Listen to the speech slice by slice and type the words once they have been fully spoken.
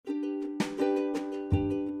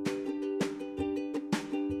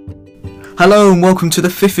Hello and welcome to the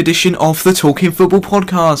 5th edition of the Talking Football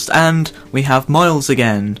podcast, and we have Miles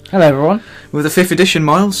again. Hello everyone. With the 5th edition,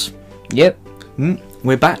 Miles. Yep.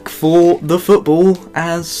 We're back for the football,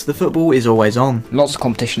 as the football is always on. Lots of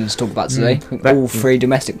competitions to talk about today. All three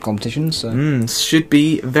domestic competitions. So. Should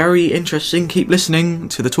be very interesting. Keep listening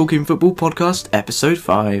to the Talking Football podcast, episode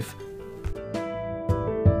 5.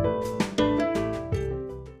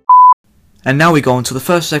 And now we go on to the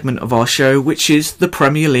first segment of our show, which is the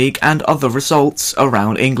Premier League and other results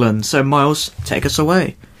around England. So, Miles, take us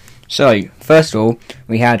away. So, first of all,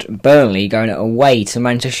 we had Burnley going away to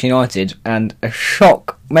Manchester United, and a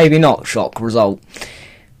shock, maybe not shock, result.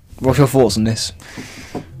 What's your thoughts on this?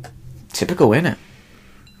 Typical, innit?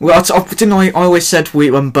 Well, I always said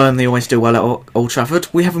when Burnley always do well at Old Trafford.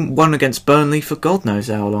 We haven't won against Burnley for God knows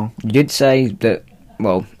how long. You did say that,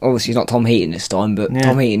 well, obviously it's not Tom Heaton this time, but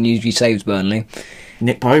Tom Heaton usually saves Burnley.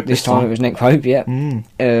 Nick Pope This time it was Nick Pope, yeah.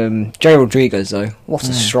 Jay Rodriguez, though, what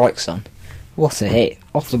a strike, son. What a hit.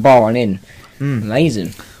 Off the bar and in.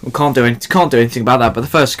 Amazing. We can't do anything about that, but the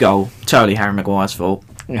first goal, totally Harry Maguire's fault.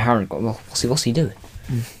 What's he doing?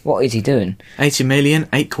 What is he doing? 80 million,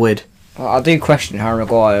 8 quid. I do question Harry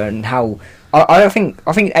Maguire and how... I think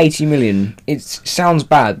 80 million, it sounds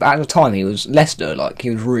bad, but at the time he was Leicester, he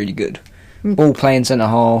was really good. Ball playing centre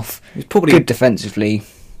half, He's probably good defensively.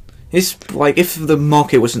 It's if the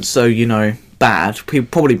market wasn't so, bad, he'd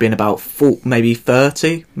probably been about maybe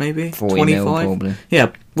 30, maybe 40 25. mil, probably.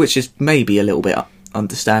 Yeah, which is maybe a little bit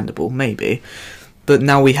understandable, maybe. But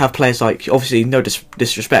now we have players obviously no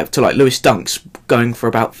disrespect to Lewis Dunk's going for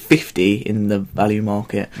about 50 in the value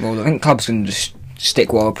market. Well, I think clubs can just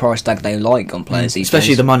stick whatever price tag they like on players these especially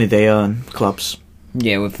days. the money they earn, clubs.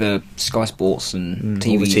 Yeah, with the Sky Sports and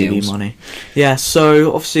TV all the TV deals. money. Yeah,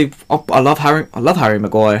 so obviously I love Harry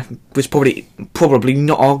Maguire, which probably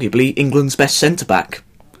not arguably England's best centre back.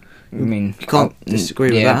 I mean, you can't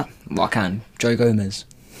disagree with that. Well, I can. Joe Gomez.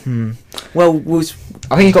 Well,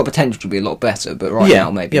 I think he's got potential to be a lot better, but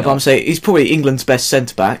now maybe yeah, not. but I'm saying he's probably England's best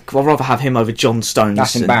centre back. I'd rather have him over John Stones.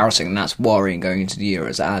 That's embarrassing, and that's worrying going into the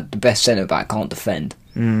Euros. The best centre back can't defend.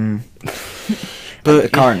 But at the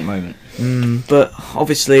current moment. But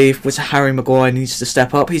obviously, with Harry Maguire needs to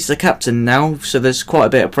step up. He's the captain now, so there's quite a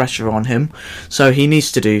bit of pressure on him. So he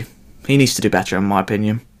needs to do better, in my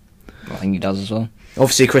opinion. I think he does as well.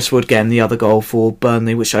 Obviously, Chris Wood getting the other goal for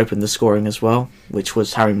Burnley, which opened the scoring as well, which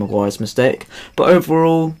was Harry Maguire's mistake. But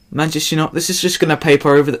overall, Manchester United, this is just going to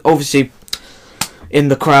paper over. Obviously, in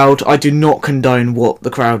the crowd, I do not condone what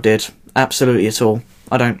the crowd did, absolutely at all.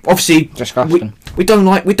 I don't. Obviously, we don't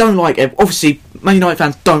like it. Obviously, Man United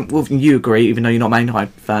fans don't. Well, you agree, even though you're not a Man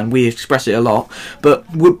United fan. We express it a lot.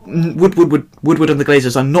 But Woodward and the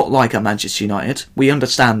Glazers are not like at Manchester United. We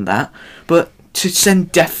understand that. But to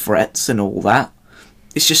send death threats and all that,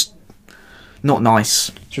 it's just not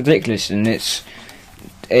nice. It's ridiculous, and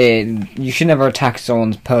you should never attack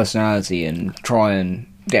someone's personality and try and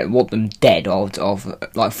want them dead of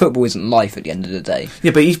football isn't life at the end of the day.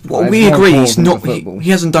 Yeah, but we agree he's not. He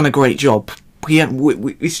hasn't done a great job.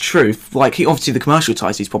 It's true. Obviously the commercial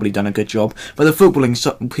ties, he's probably done a good job. But the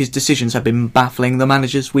footballing, his decisions have been baffling. The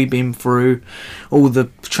managers we've been through, all the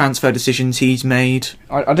transfer decisions he's made.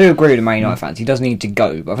 I do agree with the Man United fans. He does need to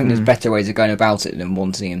go, but I think there's better ways of going about it than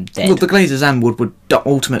wanting him dead. Well, the Glazers and Woodward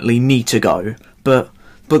ultimately need to go, but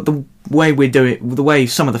the way we're doing it, the way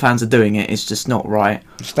some of the fans are doing it, is just not right.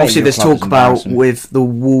 Obviously, there's talk about with the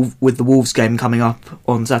Wolves game coming up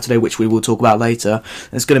on Saturday, which we will talk about later.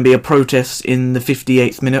 There's going to be a protest in the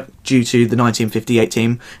 58th minute due to the 1958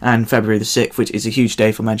 team and February the 6th, which is a huge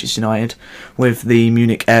day for Manchester United with the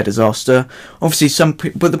Munich air disaster. Obviously,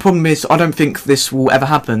 but the problem is, I don't think this will ever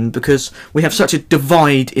happen because we have such a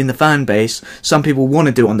divide in the fan base. Some people want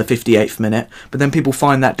to do it on the 58th minute, but then people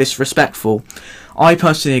find that disrespectful. I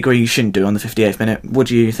personally agree you shouldn't do it on the 58th minute. What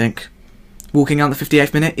do you think? Walking out the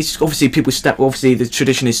 58th minute? It's obviously obviously the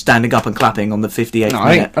tradition is standing up and clapping on the 58th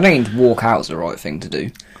minute. I don't think walk out's the right thing to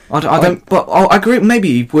do. I agree.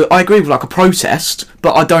 Maybe I agree with a protest,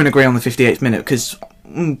 but I don't agree on the 58th minute because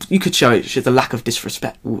you could show it's a lack of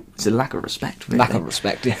disrespect. It's a lack of respect. Really. Lack of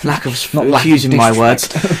respect. Yeah. Not confusing my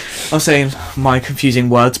words. I'm saying my confusing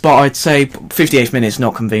words, but I'd say 58th minute is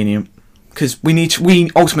not convenient. Because we need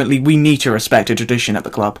to respect a tradition at the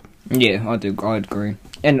club. Yeah, I agree.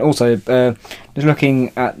 And also, just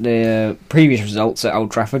looking at the previous results at Old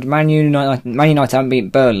Trafford, Man United haven't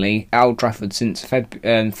beaten Burnley at Old Trafford since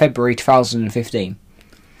February 2015.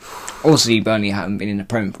 Obviously, Burnley haven't been in the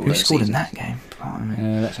Premier League. Who scored in that game?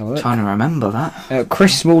 Let's have a look. Trying to remember that.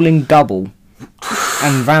 Chris Smalling double,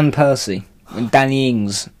 and Van Persie and Danny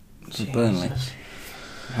Ings for Burnley.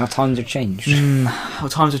 How times have changed. How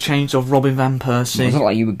times have changed of Robin Van Persie. Well, it's not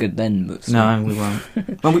like you were good then, but... No, we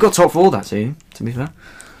weren't. Well, we got top 4 that season, to be fair.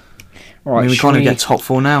 All right, I mean, we kind of get top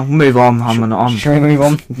 4 now. Move on. Shall we move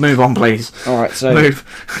on? Move on, please. Alright, so...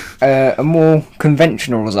 Move. A more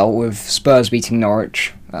conventional result with Spurs beating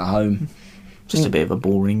Norwich at home. Just a bit of a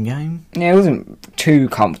boring game. Yeah, it wasn't too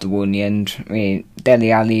comfortable in the end. I mean,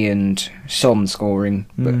 Dele Alli and Son scoring,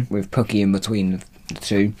 but with Pukki in between the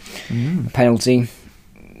two. A penalty.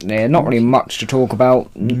 Yeah, not really much to talk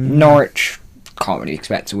about. Norwich can't really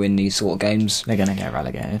expect to win these sort of games. They're going to get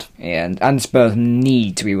relegated. Yeah, and Spurs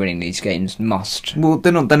need to be winning these games. Must. Well,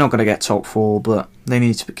 they're not going to get top 4, but they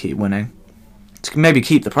need to keep winning. To maybe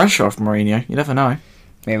keep the pressure off Mourinho. You never know.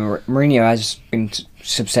 Yeah, Mourinho has been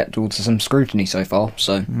susceptible to some scrutiny so far,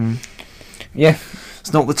 so... Yeah.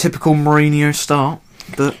 It's not the typical Mourinho start,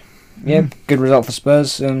 but... Yeah, good result for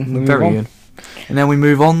Spurs. Very good. And then we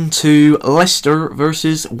move on to Leicester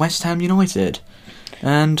versus West Ham United.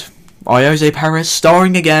 And Jose Perez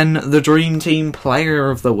starring again, the Dream Team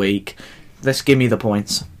Player of the Week. Let's give me the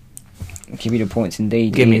points. Give you the points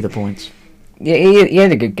indeed. Give me the points. Yeah, he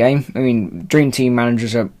had a good game. I mean, Dream Team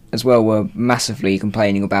managers as well were massively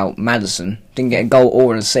complaining about Maddison. Didn't get a goal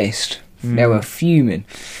or an assist. They were fuming.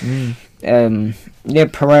 Yeah,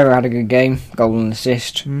 Pereira had a good game. Goal and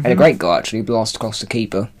assist. Had a great goal, actually. Blast across the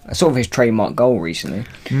keeper. Sort of his trademark goal recently.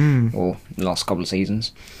 Or the last couple of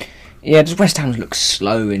seasons. Yeah, just West Ham looked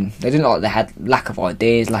slow and they didn't look like they had lack of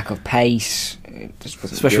ideas, lack of pace.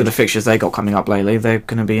 Especially with the fixtures they got coming up lately, they're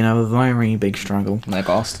going to be in a very big struggle. They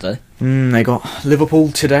got us today. They got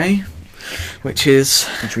Liverpool today, which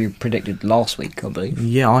we predicted last week, I believe.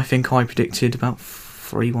 Yeah, I think I predicted about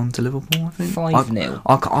 3-1 to Liverpool. I think 5-0.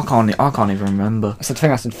 I can't even remember. I said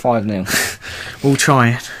 5-0. We'll try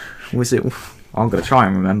it. Was it? I'm going to try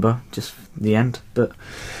and remember just the end, but.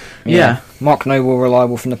 Yeah. Mark Noble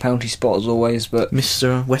reliable from the penalty spot as always, but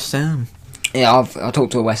Mr. West Ham. Yeah, I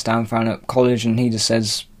talked to a West Ham fan at college and he just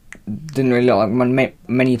says didn't really look like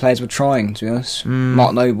many players were trying, to be honest.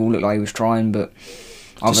 Mark Noble looked like he was trying, but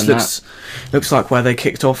other than that... Looks like where they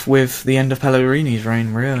kicked off with the end of Pellegrini's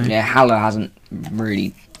reign, really. Yeah, Haller hasn't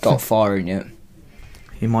really got firing yet.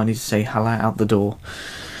 He might need to say Haller out the door.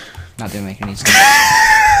 That didn't make any sense.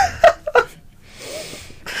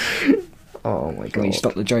 Oh my god. Can you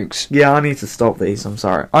stop the jokes? Yeah, I need to stop these, I'm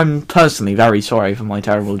sorry. I'm personally very sorry for my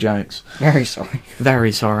terrible jokes. Very sorry.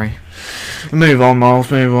 Very sorry. Move on, Miles,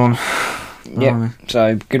 move on. Yeah,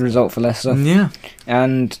 so good result for Leicester. Yeah.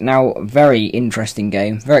 And now, very interesting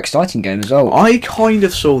game. Very exciting game as well. I kind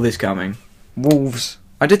of saw this coming. Wolves.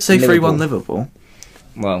 I did say 3-1 Liverpool.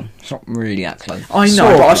 Well, it's not really that close. I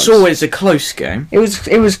know, but I saw it's a close game. It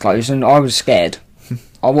was close and I was scared.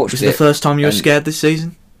 I watched it. Was it the first time you were scared this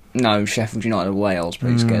season? No, Sheffield United away, I was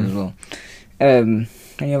pretty scared as well.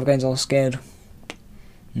 Any other games I was scared?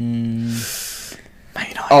 Man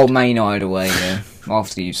United. Oh, Man United away, yeah.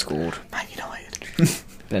 After you scored. Man United.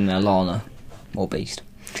 Then Lana, or Beast.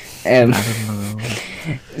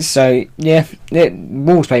 So, yeah,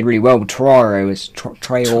 Wolves played really well, but Traore was...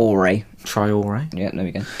 Traore. Yeah, there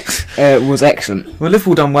we go. Was excellent. Well,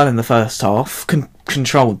 Liverpool done well in the first half.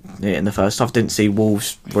 Controlled it in the first half. Didn't see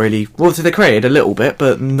Wolves really... Well, they created a little bit,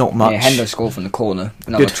 but not much. Yeah, Hendo scored from the corner.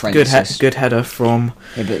 Another good header from...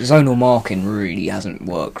 Yeah, but zonal marking really hasn't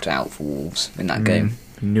worked out for Wolves in that game.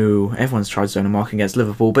 No, everyone's tried zonal marking against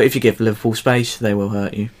Liverpool, but if you give Liverpool space, they will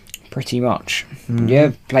hurt you. Pretty much.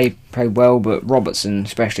 Yeah, played well, but Robertson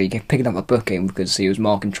especially kept picking up a booking because he was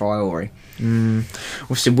marking Traore.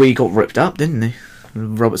 Obviously, we got ripped up, didn't he?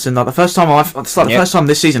 Robertson, like the first time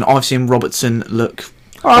this season I've seen Robertson look.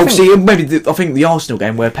 I think the Arsenal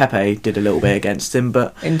game where Pepe did a little bit against him,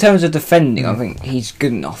 but in terms of defending, I think he's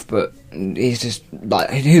good enough. But he's just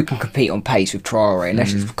like who can compete on pace with Traore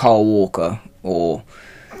unless it's Kyle Walker or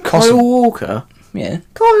Walker. Yeah,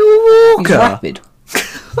 Kyle Walker. He's rapid.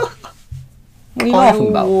 What are you laughing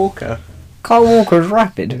about? Walker. Kyle Walker is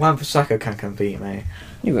rapid. Wan-Bissaka can compete, mate.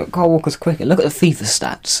 Yeah, but Kyle Walker's quicker. Look at the FIFA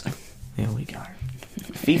stats. Here we go.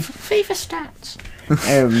 FIFA stats.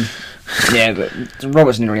 Yeah, but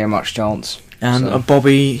Robertson didn't really have much chance. And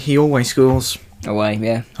Bobby, he always scores. Away,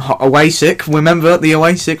 yeah. Away sick. Remember the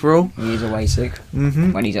away sick rule? He is away sick.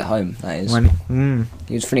 When he's at home, that is.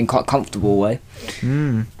 He was feeling quite comfortable away.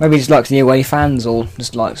 Maybe he just likes the away fans or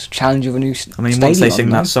just likes challenge of a new stadium. I mean, once they sing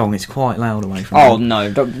that song, it's quite loud away from him. No,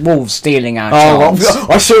 the Wolves stealing our chance.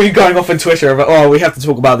 I saw you going off on Twitter about, we have to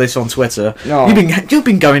talk about this on Twitter. No. You've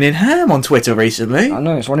been going in ham on Twitter recently. I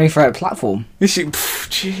know, it's one of your favourite platform.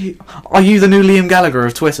 Are you the new Liam Gallagher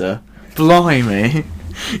of Twitter? Blimey.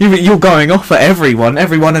 You're going off at everyone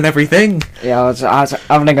and everything. Yeah, I was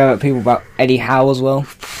having a go at people about Eddie Howe as well.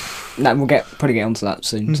 we'll probably get onto that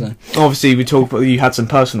soon. So obviously, you had some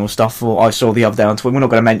personal stuff. I saw the other day on Twitter. We're not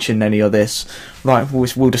going to mention any of this. Like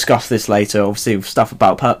we'll discuss this later. Obviously, stuff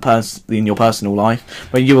about in your personal life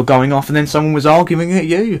where you were going off, and then someone was arguing at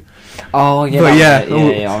you. Oh yeah,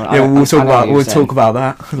 but we'll talk about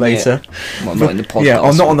that later. Yeah. Well, not in the podcast.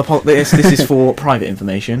 Yeah, not on the podcast. This is for private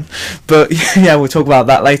information. But yeah, we'll talk about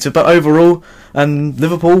that later. But overall,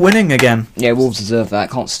 Liverpool winning again. Yeah, Wolves deserve that.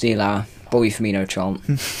 Can't steal our Bobby Firmino chant.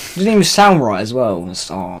 Doesn't even sound right as well.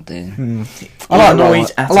 Oh dear. I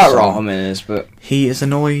like Raheem, but he is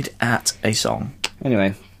annoyed at a song.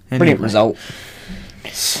 Anyway, brilliant result.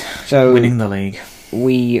 So winning the league.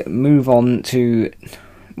 We move on to.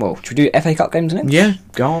 Well, should we do FA Cup games next? Yeah,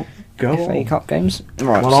 go. FA Cup games.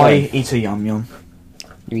 Right. Well, I eat a yum yum.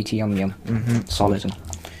 You eat a yum yum. Solid.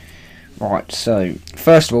 Right. So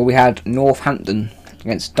first of all, we had Northampton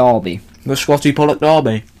against Derby. The Scotty Pollock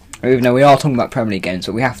Derby. Even though we are talking about Premier League games,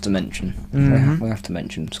 but we have to mention. We have to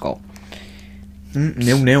mention Scott.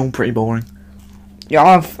 0-0, pretty boring. Yeah,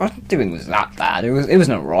 I didn't think it was that bad. It was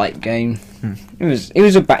an alright game. It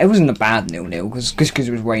wasn't a bad 0-0 because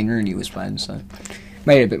it was Wayne Rooney was playing, so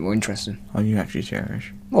made it a bit more interesting. Are you actually serious?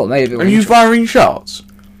 Well, made it a bit more Are you firing shots?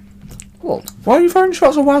 What? Why are you firing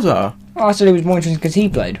shots at Wazza? Oh, I said it was more interesting because he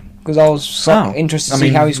played. Because I was interested to see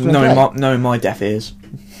how he's going to play. No, my deaf ears.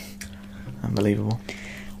 Unbelievable.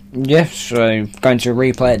 Yeah, so going to a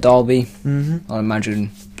replay at Derby. I'd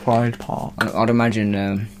imagine Pride Park. I'd imagine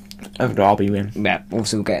a Derby win. Yeah,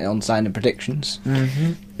 also we'll get on standard predictions.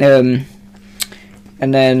 And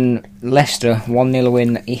then Leicester 1-0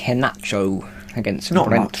 win Iheanacho against Not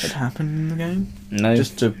Brentford. much happened in the game. No,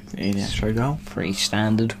 just a Iheanacho goal. Pretty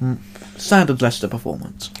standard. Standard Leicester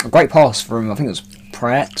performance. A great pass from I think it was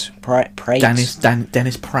Pratt.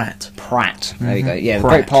 Dennis Pratt. Pratt. There you go. Yeah,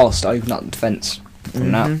 Pratt. Great pass to open up the defence.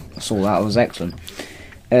 From that, I saw that. It was excellent.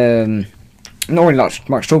 Not really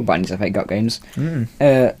much talk about in these FA Cup games.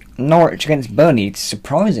 Norwich against Burnley. It's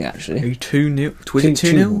surprising, actually. 2-0. Was it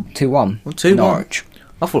 2-0? 2-1. 2-1. Norwich.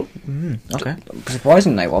 I thought. Okay.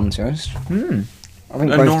 Surprising they won, to be honest. I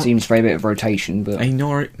think both teams play a bit of rotation, but a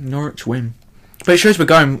Norwich win. But it shows we're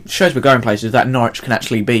going places that Norwich can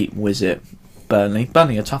actually beat. Was it Burnley?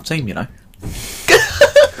 Burnley a tough team, you know.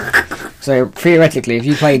 So theoretically, if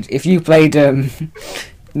you played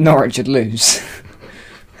Norwich, you'd lose.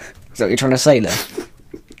 Is that what you're trying to say there?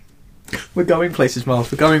 We're going places,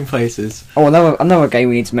 Miles. We're going places. Oh, another game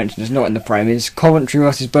we need to mention is not in the Prem is Coventry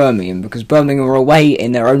versus Birmingham because Birmingham are away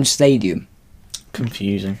in their own stadium.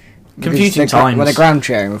 Confusing times. When they're ground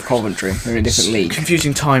sharing with Coventry, they're in a different league.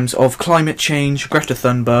 Confusing times of climate change, Greta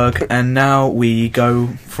Thunberg, and now we go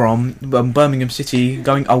from Birmingham City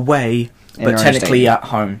going away, but technically at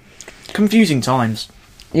home. Confusing times.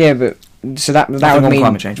 Yeah, but so that would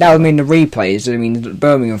mean the replays. I mean, the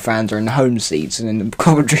Birmingham fans are in the home seats, and then the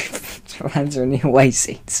Coventry fans are in the away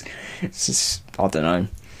seats. It's just I don't know.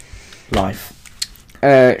 Life.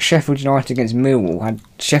 Sheffield United against Millwall.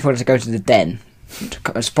 Sheffield had to go to the Den.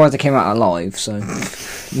 I'm surprised they came out alive. So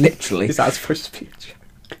literally, is that supposed to be a joke?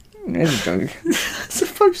 It's a joke. It's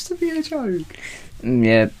supposed to be a joke.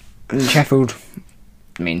 Yeah, Sheffield.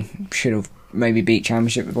 I mean, should have maybe beat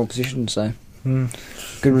Championship with opposition. So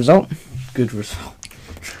good result.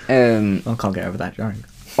 I can't get over that joke.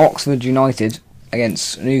 Oxford United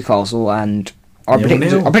against Newcastle, and I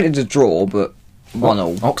predicted a draw, but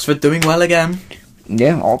 1-1. Oxford doing well again.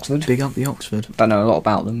 Yeah, Oxford. Big up the Oxford. Don't know a lot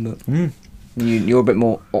about them, but you're a bit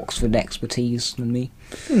more Oxford expertise than me.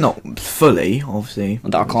 Not fully, obviously.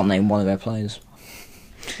 I can't name one of their players.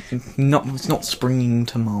 It's not springing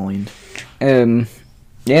to mind.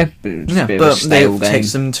 Yeah, but it's a bit of a stale game.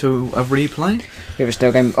 Takes them to a replay. Bit of a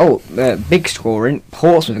stale game. Oh, big scoring.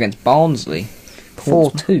 Portsmouth against Barnsley.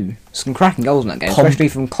 4-2. Some cracking goals in that game, especially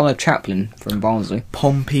from Connor Chaplin from Barnsley.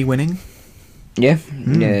 Pompey winning. Yeah,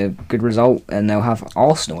 good result, and they'll have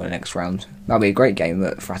Arsenal in the next round. That'll be a great game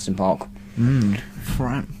at Fratton Park.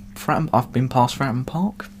 I've been past Fratton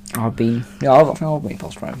Park. I've been past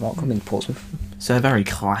Fratton Park. I've been to Portsmouth. It's a very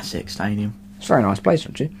classic stadium. It's a very nice place,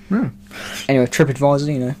 actually. Anyway,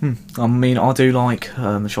 TripAdvisor, you know. I mean, I do like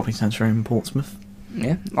the shopping centre in Portsmouth.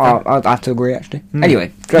 Yeah, I'd have to agree, actually.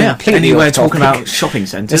 Anyway, talking about shopping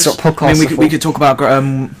centres. I mean, we could talk about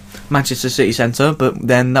Manchester City Centre, but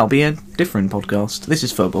then that'll be a different podcast. This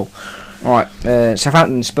is football. Alright,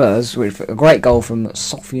 Southampton Spurs with a great goal from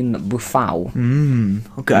Sofian Boufal.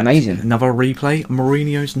 Okay. Amazing. Another replay.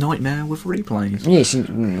 Mourinho's nightmare with replays. Yes, I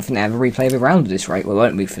think they have a replay every round at this rate. Well, it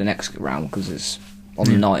won't be for the next round because it's on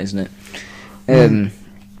the night, isn't it?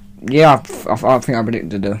 Yeah, I think I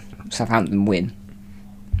predicted a Southampton win.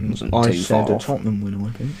 I said a Tottenham win,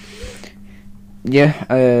 I think.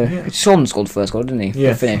 Son scored the first goal, didn't he?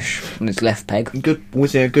 Yeah. The finish on his left peg.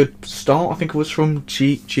 Was it a good start? I think it was from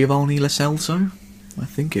Giovanni Lo Celso. I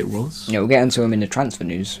think it was. Yeah, we'll get into him in the transfer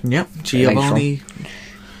news. Yep, Giovanni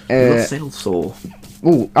Lo Celso.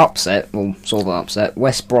 Upset. Well, sort of an upset.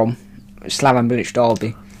 West Brom, Slavan Bilic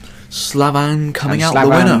derby. Slavan coming out the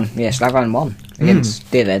winner. Yeah, Slavan won against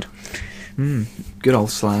Deadhead. Good old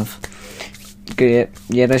Slav. Good.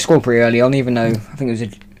 Yeah, they scored pretty early on, even though I think it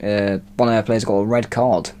was one of their players got a red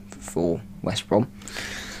card for West Brom.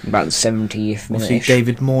 About the 70th minute. See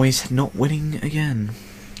David Moyes not winning again.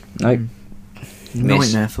 No.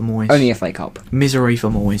 Nightmare for Moyes. Only FA Cup. Misery for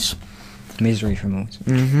Moyes.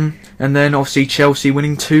 Mm-hmm. And then obviously Chelsea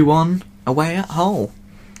winning 2-1 away at Hull.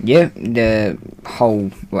 Yeah, the Hull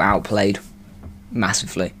were outplayed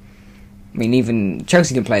massively. I mean, even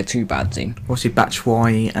Chelsea didn't play a too bad team. Obviously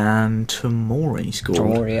Batshuayi and Tomori scored.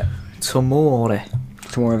 Tomori. Tomori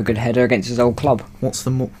with a good header against his old club. What's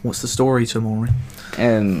the story, Tomori?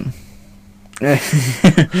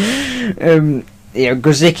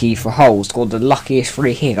 Grzycki for Hull scored the luckiest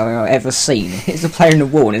free kick I've ever seen. It's the player in the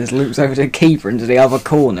wall and it just loops over to the keeper into the other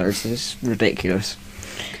corner. It's just ridiculous.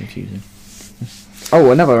 Confusing.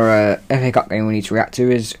 Oh, another FA Cup game we need to react to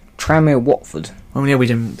is Tranmere Watford. Oh yeah, we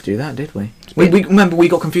didn't do that, did we? We remember we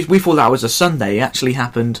got confused. We thought that was a Sunday. It actually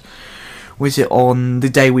happened. Was it on the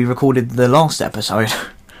day we recorded the last episode?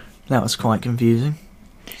 That was quite confusing.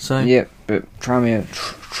 So yeah, but Tranmere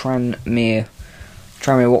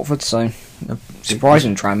Watford. So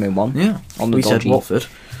surprising, Tranmere won. Yeah, on the we dodgy, said Watford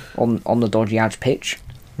on the dodgy edge pitch.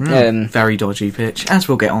 Very dodgy pitch, as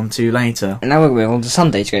we'll get on to later. And now we're going on to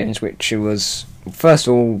Sunday's games, which was first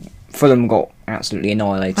of all Fulham got absolutely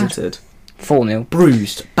annihilated. Battered. 4-0.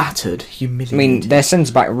 Bruised, battered, humiliated. I mean, their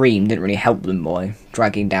centre-back Ream didn't really help them by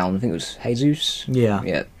dragging down, I think it was Jesus? Yeah.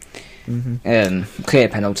 Yeah. Clear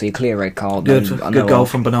penalty, clear red card. Good goal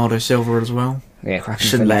from Bernardo Silva as well. Yeah, cracking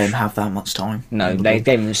Shouldn't finish. let him have that much time. No, they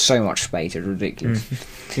gave him so much space, it was ridiculous.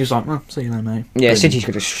 He was like, well, see you later, mate. Yeah, City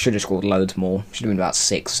should have scored loads more. Should have been about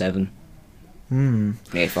 6, 7. Yeah,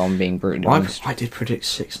 if I'm being brutally honest. I did predict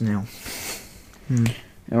 6-0.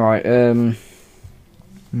 Alright,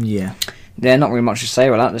 yeah. There's not really much to say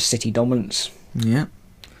about that, the City dominance. Yeah.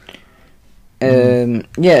 Then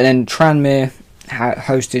Tranmere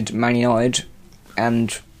hosted Man United,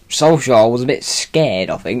 and Solskjaer was a bit scared,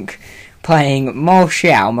 I think, playing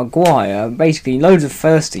Martial, Maguire, basically loads of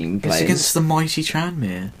first team players. It's against the mighty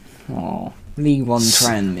Tranmere. Oh, League One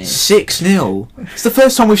Tranmere. 6-0. It's the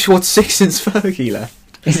first time we've scored 6 since Fergie left.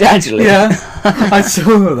 Is it actually? Yeah, I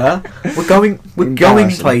saw that. We're going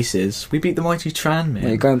places. We beat the mighty Tranmere. Yeah,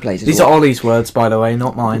 you're going places. These are Ollie's words, by the way,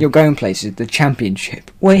 not mine. You're going places. The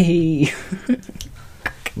Championship. Whee!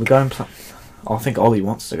 We're going. I think Ollie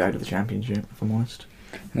wants to go to the Championship. If I'm honest.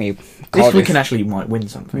 I mean, if we can actually might win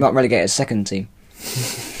something. Not relegate a second team.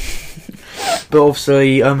 But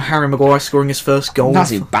obviously, Harry Maguire scoring his first goal.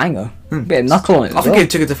 That's a banger. Bit of knuckle on it. I thought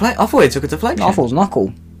it took a deflection. I thought it was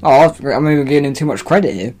knuckle. Oh, I'm maybe giving him too much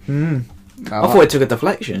credit here. I thought it took a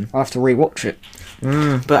deflection. I'll have to rewatch it.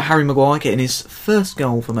 But Harry Maguire getting his first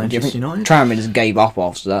goal for Manchester United. Tranmere just gave up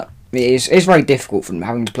after that. It's very difficult for them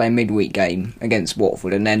having to play a midweek game against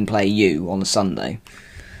Watford and then play you on a Sunday.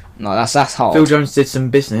 No, that's hard. Phil Jones did some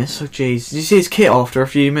business. Oh jeez, did you see his kit after a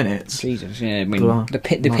few minutes? Jesus, yeah. I mean, the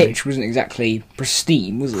pitch wasn't exactly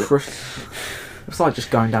pristine, was it? It's like just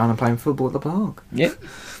going down and playing football at the park. Yep,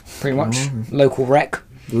 pretty much. Local wreck.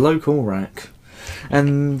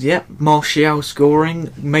 And Martial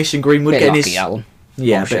scoring. Mason Greenwood getting lucky, that one.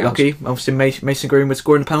 Yeah, a bit lucky. Obviously, Mason Greenwood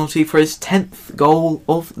scoring a penalty for his 10th goal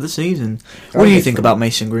of the season. What do you think about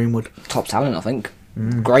Mason Greenwood? Top talent, I think.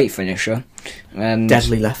 Great finisher. And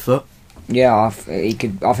deadly left foot. Yeah, I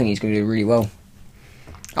think he's going to do really well.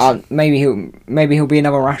 Maybe he'll be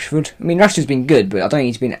another Rashford. I mean, Rashford's been good, but I don't think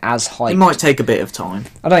he's been as hyped. It might take a bit of time.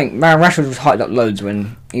 I don't think Rashford was hyped up loads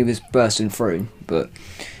when he was bursting through, but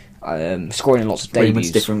scoring lots of debuts.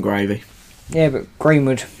 Greenwood's different gravy. Yeah, but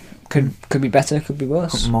Greenwood could be better, could be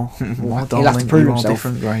worse. More He'll have to prove himself.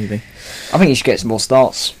 Different gravy. I think he should get some more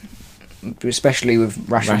starts, especially with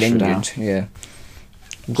Rashford injured. Out. Yeah.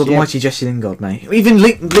 We've got the mighty Jesse Lingard, mate. Even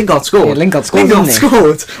Lingard scored. Yeah, Lingard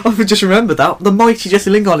scored. I just remembered that. The mighty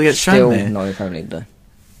Jesse Lingard against Tranmere. No, the Premier League though.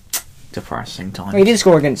 Depressing time. Well, he did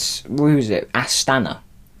score against, who was it? Astana.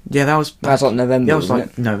 Yeah, that was like November. Yeah, it was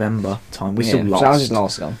like November time. We still lost. So that was his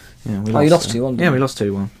last goal. Yeah, you lost 2-1. Yeah, we lost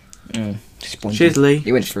 2-1. Disappointing. Cheers, Lee.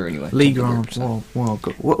 He went through anyway. Lee Grant.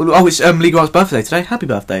 It's Lee Grant's birthday today. Happy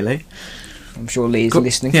birthday, Lee. I'm sure Lee's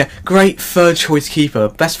listening. Yeah, great third choice keeper,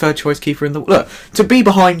 best third choice keeper in the look. To be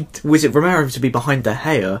behind, was it Romero to be behind De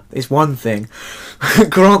Gea is one thing.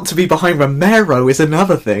 Grant to be behind Romero is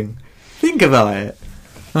another thing. Think about it.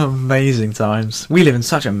 Amazing times. We live in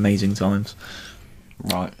such amazing times.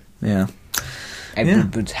 Right. Yeah.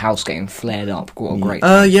 Edward's house getting flared up. What a great.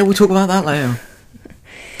 Yeah, we'll talk about that later.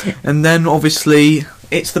 And then obviously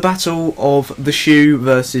it's the battle of the Shoe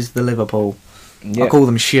versus the Liverpool. Yep. I call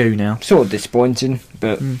them Shoe now. Sort of disappointing,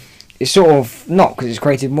 but it's sort of not, because it's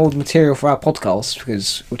created more material for our podcast,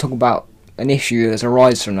 because we'll talk about an issue that's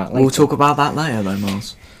arisen from that later. We'll talk about that later though,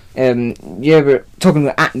 Miles. Yeah, but talking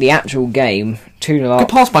about the actual game, 2-0 up. Good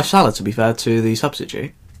pass by Salah, to be fair, to the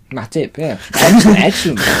substitute. Matip, yeah.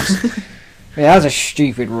 Excellent pass. Yeah, that was a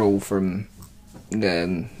stupid rule from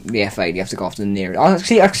the FA. You have to go after the nearest. I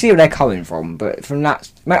see where they're coming from, but from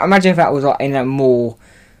that, imagine if that was like in a more,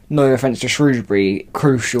 no offence to Shrewsbury,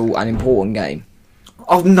 crucial and important game.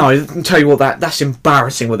 Oh no! I'll tell you what, that's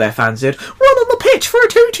embarrassing what their fans did. Run on the pitch for a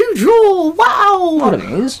 2-2 draw. Wow! I don't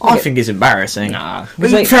think it is. I think it's embarrassing. Nah,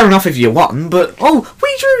 fair enough if you won, but we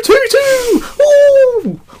drew 2-2.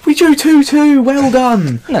 Oh, we drew 2-2. Well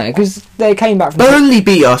done. No, because they came back from Burnley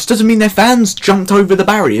beat us. Doesn't mean their fans jumped over the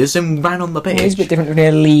barriers and ran on the pitch. Well, it's a bit different from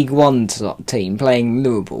a League One team playing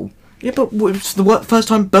Liverpool. Yeah, but it's the first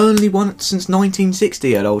time Burnley won it since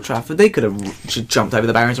 1960 at Old Trafford. They could have jumped over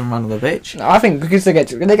the barriers and run on the pitch. I think because they get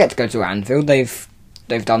to go to Anfield, they've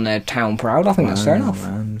done their town proud. I think that's fair enough.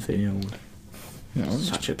 Anfield,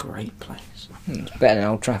 such a great place. It's better than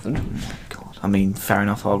Old Trafford. Oh my God, I mean, fair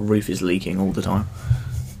enough. Our roof is leaking all the time,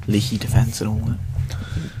 leaky defence and all that.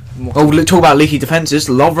 Oh, talk about leaky defences.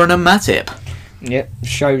 Lovren and Matip. Yep,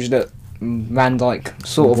 shows that Van Dijk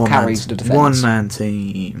sort of carries the defence. One man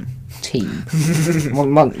team.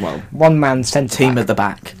 One man centre team at the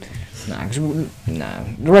back. No,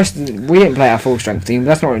 the rest we didn't play our full strength team.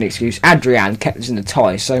 That's not an excuse. Adrian kept us in the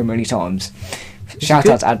tie so many times. Shout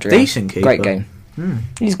out to Adrian. Decent keeper. Great game.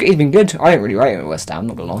 He's been good. I don't really rate him at West Ham. I'm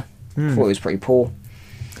not gonna lie. Thought he was pretty poor,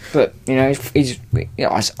 but he's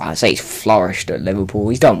I say he's flourished at Liverpool.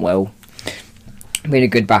 He's done well. Been a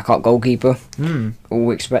good backup goalkeeper. All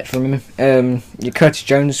we expect from him. Curtis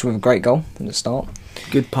Jones with a great goal at the start.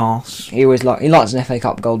 Good pass. He likes an FA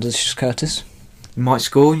Cup goal, does Curtis? He might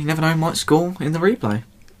score. You never know. He might score in the replay.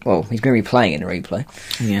 Well, he's going to be playing in the replay.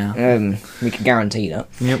 Yeah. We can guarantee that.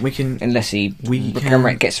 Yeah, we can. Unless he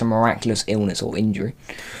gets some miraculous illness or injury.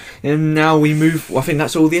 And now we move. I think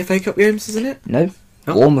that's all the FA Cup games, isn't it? No.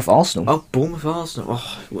 Oh. Bournemouth Arsenal. Oh, Bournemouth Arsenal.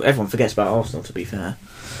 Oh, everyone forgets about Arsenal, to be fair.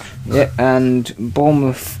 Yeah, and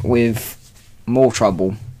Bournemouth with more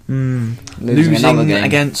trouble. Losing another game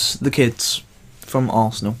against the kids from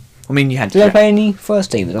Arsenal. I mean, you had. Did they play any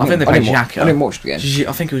first team? I think they played Xhaka. I didn't watch the game.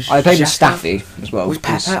 I think it was. I played with Staffy as well. Was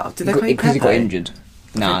Pepe? Did they play because Pepe? he got injured?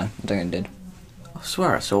 Nah, I don't think he did. I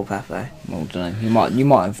swear I saw Pepe. Well, I don't know. You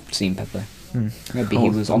might have seen Pepe. Maybe he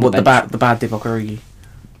was on the bench. The bad Divock Origi.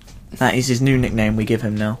 That is his new nickname we give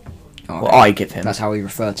him now. Oh, well, I give him. That's how we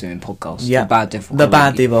refer to him in podcasts. Yeah, the bad Divock Origi. The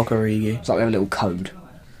bad Divock Origi. It's like we have a little code.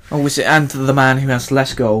 Oh, was it? And the man who has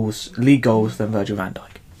less league goals than Virgil van Dijk.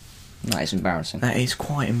 That is embarrassing. That is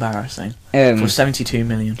quite embarrassing. For 72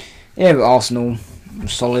 million. Yeah, but Arsenal,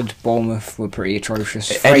 solid. Bournemouth were pretty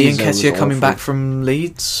atrocious. Eddie Nketiah coming back from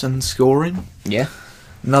Leeds and scoring. Yeah.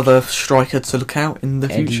 Another striker to look out in the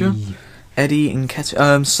future. Eddie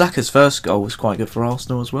Nketiah. Saka's first goal was quite good for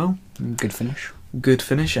Arsenal as well. Good finish.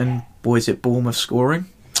 And boys at Bournemouth scoring.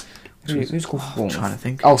 Who's called Bournemouth? I'm trying to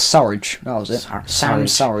think. Oh, Surridge. That was it. Sam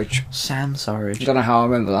Surridge. I don't know how I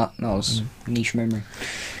remember that. That was niche memory.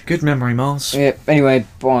 Good memory, Miles. Yeah. Anyway,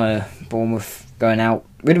 Bournemouth going out.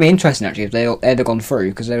 It would have been interesting actually if they'd have gone through,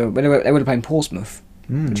 because they would have played Portsmouth,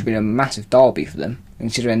 which would have been a massive derby for them.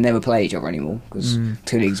 Considering they never play each other anymore because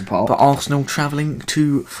 2 leagues apart. But Arsenal travelling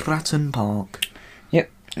to Fratton Park. Yep.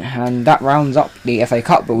 And that rounds up the FA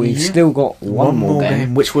Cup, but we've still got one more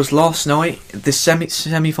game, which was last night, the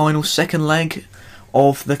semi-final second leg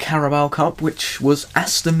of the Carabao Cup, which was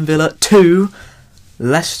Aston Villa 2,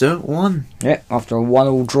 Leicester 1. Yeah, after a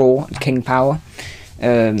 1-1 draw at King Power.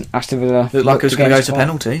 Aston Villa looked like it was going to go to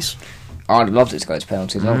penalties. I'd have loved it to go to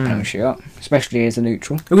penalties. I'd penalty up, especially as a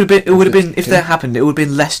neutral. It would have been if that happened. It would have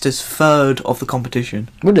been Leicester's third of the competition.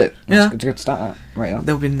 Would it? Yeah, it's good to start that right up.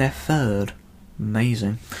 They would have been their third.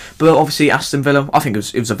 Amazing. But obviously Aston Villa, I think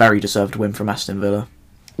it was a very deserved win from Aston Villa.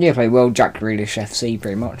 Yeah, played well. Jack Grealish FC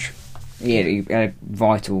pretty much. Yeah, he had a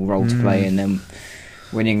vital role to play in them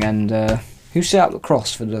winning. And who set up the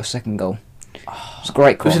cross for the second goal? It's a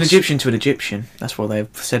great cross. It was an Egyptian to an Egyptian. That's what they've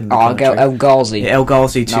said in the El Ghazi. Yeah, El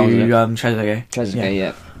Ghazi to Trezeguet. Trezeguet,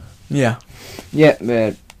 yeah. Yeah.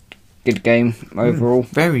 Yeah, Good game overall.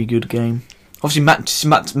 Very good game. Obviously,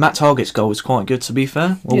 Matt Targett's goal was quite good, to be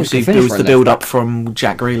fair. Obviously, it was the build-up from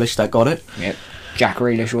Jack Grealish that got it. Yep. Jack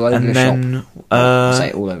Grealish all over and the then, shop.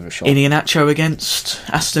 Say all over the shop. Iheanacho against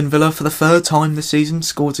Aston Villa for the third time this season,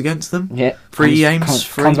 scored against them. Yeah. 3 games.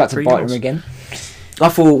 Comes back to bite him again. I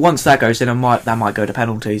thought once that goes in, that might go to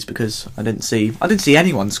penalties because I didn't see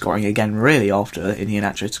anyone scoring again really after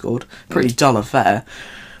Iheanacho scored. Pretty dull affair.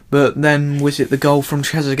 But then was it the goal from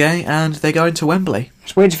Trezeguet, and they go into Wembley.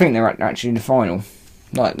 So where do you think they're actually in the final?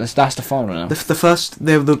 Like that's the final now.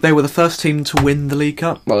 They were the first team to win the League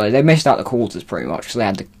Cup. Well, they missed out the quarters pretty much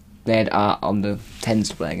because they had under 10s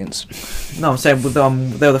to play against. No, I'm saying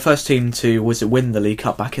they were the first team to win the League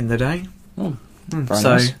Cup back in the day. Oh.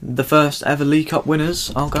 So nice. The first ever League Cup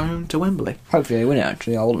winners are going to Wembley. Hopefully they win it.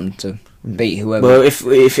 Actually, I want them to beat whoever. Well, if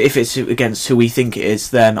it's against who we think it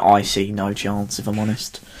is, then I see no chance. If I'm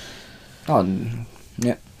honest. Oh,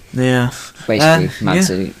 yeah. Yeah. Basically, Man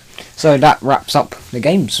City. So that wraps up the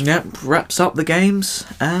games. Yep, wraps up the games,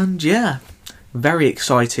 and yeah, very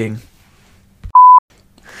exciting.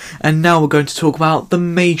 And now we're going to talk about the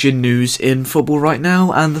major news in football right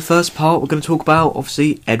now, and the first part we're going to talk about,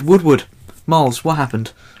 obviously, Ed Woodward. Miles, what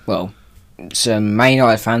happened? Well, some Man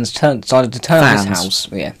United fans decided to turn up his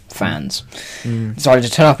house. Yeah, fans. Decided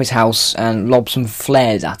to turn up his house and lob some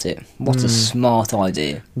flares at it. What a smart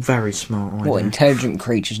idea. Very smart idea. What intelligent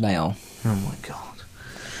creatures they are. Oh my god.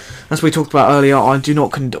 As we talked about earlier, I do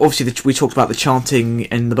not... obviously, we talked about the chanting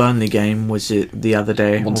in the Burnley game, was it the other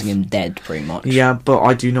day? Wanting him dead, pretty much. Yeah, but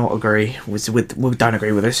I do not agree. We don't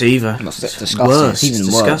agree with this either. It's disgusting. It's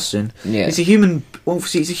disgusting. Yeah. He's a human...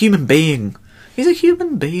 Obviously, he's a human being. He's a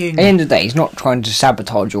human being. At the end of the day, he's not trying to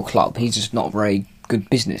sabotage your club. He's just not a very good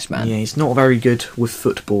businessman. Yeah, he's not very good with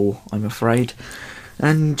football, I'm afraid.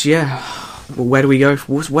 And yeah, well, where do we go?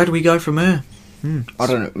 Where do we go from here? I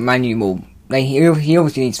don't know. Manu will... He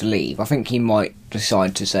obviously needs to leave. I think he might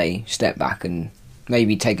decide to say step back and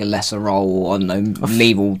maybe take a lesser role, or I don't know,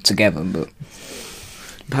 leave altogether. But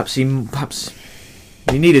perhaps you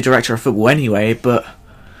need a director of football anyway. But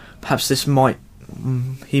perhaps this might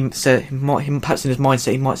perhaps in his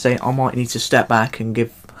mindset he might say I might need to step back and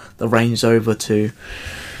give the reins over to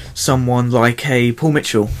someone like a Paul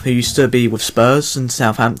Mitchell, who used to be with Spurs and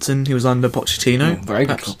Southampton. He was under Pochettino. Very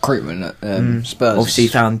good recruitment at Spurs. Obviously, he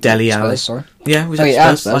found Dele Alli. Sorry. Yeah, was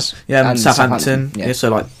at Spurs. Yeah, and Southampton. Yeah, so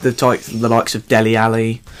like the likes of Dele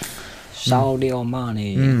Alli, Sadio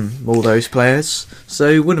Mane, all those players. So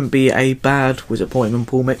it wouldn't be a bad appointment,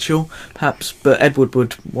 Paul Mitchell. Perhaps, but Ed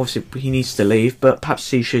Woodward, obviously, he needs to leave. But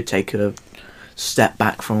perhaps he should take a step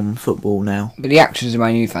back from football now. But the actions of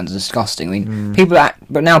Man U fans are disgusting. I mean,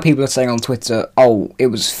 but now people are saying on Twitter, "Oh, it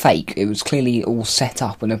was fake. It was clearly all set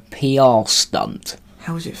up and a PR stunt."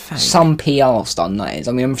 How is it fake? Some PR stunt, that is.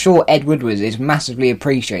 I mean, I'm sure Ed Woodward is massively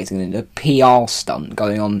appreciating the PR stunt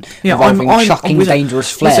going on, involving chucking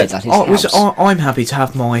dangerous flares at his house. I'm happy to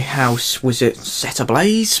have my house, set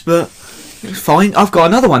ablaze, but fine. I've got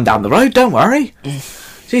another one down the road. Don't worry.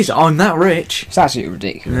 Jeez, I'm that rich. It's absolutely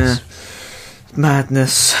ridiculous. Yeah.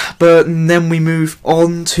 Madness. But then we move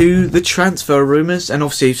on to the transfer rumours, and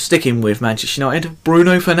obviously sticking with Manchester United,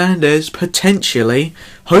 Bruno Fernandes potentially,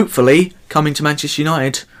 hopefully, coming to Manchester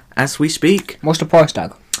United as we speak. What's the price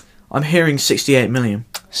tag? I'm hearing 68 million.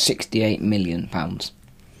 68 million pounds.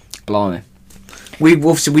 Blimey. We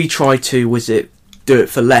tried to do it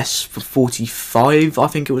for less, for 45, I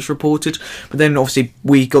think it was reported, but then obviously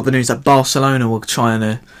we got the news that Barcelona were trying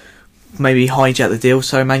to maybe hijack the deal,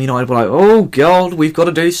 so Man United were like, oh god, we've got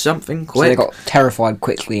to do something quick. So they got terrified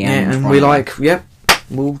quickly, and we're like, yep,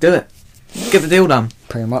 we'll do it. Get the deal done.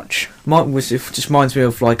 Pretty much. It just reminds me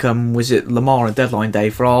of was it Lamar on deadline day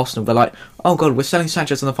for Arsenal? They're like, oh god, we're selling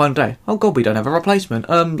Sanchez on the final day. Oh god, we don't have a replacement.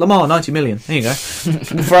 Lamar, 90 million. There you go.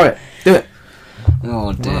 Throw it. Do it.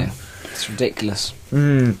 Oh dear. It's ridiculous.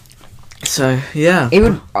 So yeah,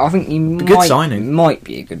 I think good signing. Might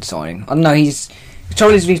be a good signing. I don't know. The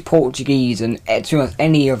trouble is with these Portuguese and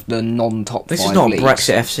any of the non-top 5 leagues. This is not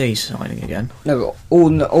Brexit FC signing again. No, but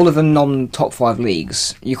all of the non-top 5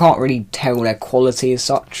 leagues, you can't really tell their quality as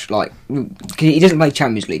such. Like, he doesn't play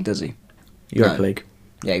Champions League, does he? Europa League.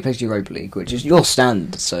 Yeah, he plays Europa League, which is your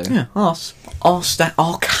standard. So yeah,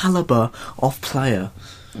 our calibre of player.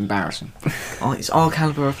 Embarrassing. It's our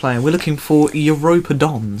calibre of player. We're looking for Europa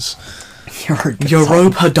Dons.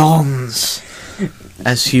 Europa Dons.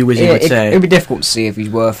 As Hugh Wizzy would say. It'd be difficult to see if he's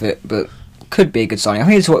worth it, but could be a good signing. I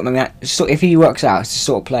think if he works out, it's the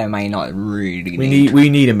sort of player Man United really need. We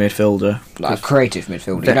need a midfielder. Like a creative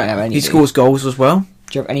midfielder. You don't have any. He scores goals as well.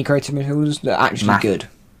 Do you have any creative midfielders that are actually good?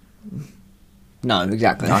 No,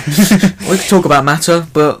 exactly. No. We could talk about Mata,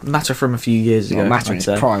 but Mata from a few years ago. Mata in its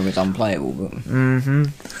prime was unplayable. But...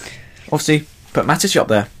 Obviously, put Matic up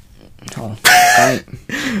there. Oh, great.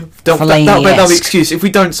 That'll be the excuse. If we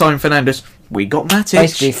don't sign Fernandes, we got Matic.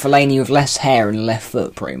 Basically, Fellaini with less hair and left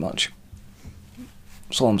foot, pretty much.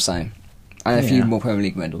 That's all I'm saying. And a few more Premier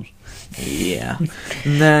League medals. Yeah.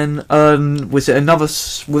 And then, was it another...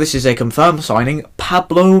 Well, this is a confirmed signing.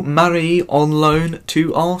 Pablo Mari on loan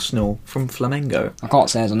to Arsenal from Flamengo. I can't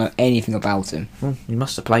say I don't know anything about him. Well, he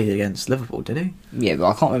must have played against Liverpool, did he? Yeah, but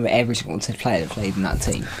I can't remember every single player that played in that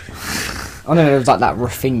team. I know there was like that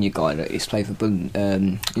Rafinha guy that used to play for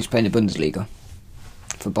he's playing the Bundesliga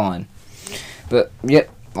for Bayern. But, I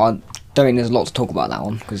don't think there's a lot to talk about that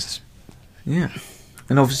one, because... Yeah.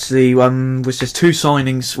 And obviously, was just three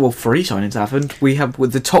signings happened. We have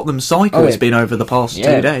with the Tottenham cycle. It's been over the past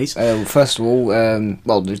 2 days. First of all,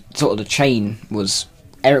 the chain was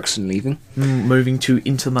Eriksen leaving, moving to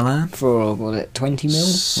Inter Milan for 20 mil,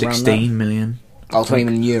 16 million. Oh, 20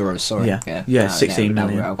 million euros. Sorry. Yeah, 16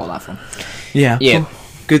 million. I got that from. Yeah.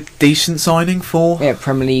 Good, decent signing for. Yeah,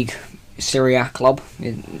 Premier League Serie A club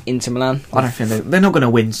in Inter Milan. I don't think they're not going to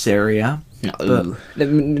win Serie A. No,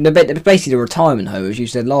 they're basically the retirement home, as you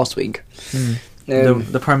said last week.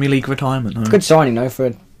 The Premier League retirement home. Good signing though.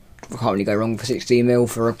 Can't really go wrong for 16 mil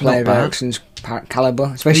for a player of Eriksen's calibre.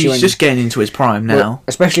 Especially he's just getting into his prime now. Well,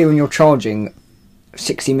 especially when you're charging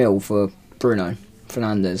 60 mil for Bruno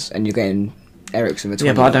Fernandes and you're getting Eriksen for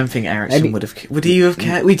 20 but I don't think Eriksen would have. Would he have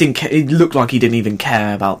cared? We didn't. It looked like he didn't even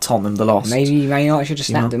care about Tottenham the last. Maybe Man United should have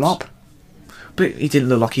snapped him up. But he didn't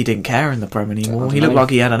look like he didn't care in the Premier anymore. He looked like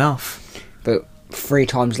he had enough. But 3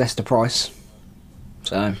 times less the price.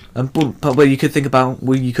 So. But you could think about.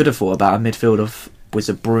 Well, you could have thought about a midfield of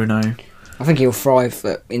Bruno. I think he'll thrive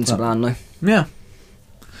at Inter Milan though. Yeah.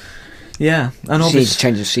 Yeah, and obviously needs a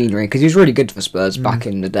change of scenery because he was really good for Spurs back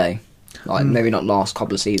in the day. Like maybe not last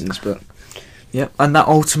couple of seasons, but. Yep, and that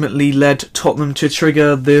ultimately led Tottenham to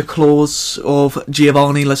trigger the clause of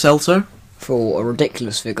Giovanni Lo Celso for a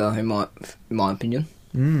ridiculous figure, in my opinion.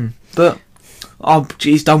 But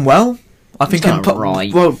he's done well. I think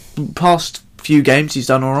past few games he's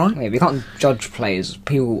done all right. Yeah, we can't judge players.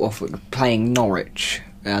 People off playing Norwich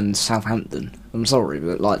and Southampton. I'm sorry,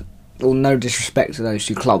 but no disrespect to those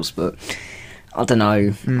two clubs, but I don't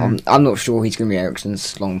know. I'm not sure he's going to be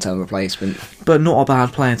Eriksen's long-term replacement. But not a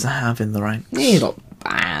bad player to have in the ranks. He's not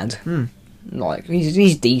bad.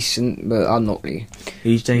 He's decent, but I'm not really.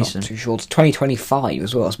 He's decent. Not too sure. It's 2025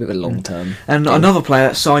 as well. It's a bit of a long-term. And another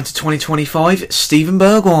player signed to 2025, Steven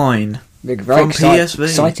Bergwijn. Very PSV.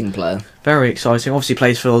 Exciting player. Very exciting. Obviously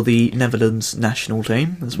plays for the Netherlands national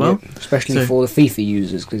team as well. Yeah, especially for the FIFA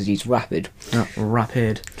users because he's rapid.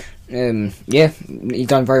 Rapid. He's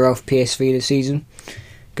done very well for PSV this season.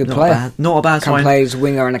 Good player. Not a bad sign. Can play as a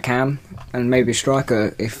winger and a cam, and maybe a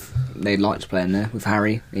striker if they'd like to play in there with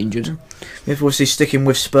Harry injured. If obviously sticking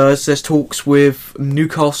with Spurs, there's talks with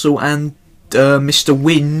Newcastle and Mr.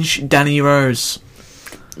 Winge, Danny Rose.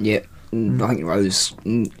 Yeah. I think Rose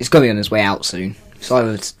is going to be on his way out soon. It's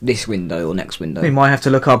either this window or next window. He might have to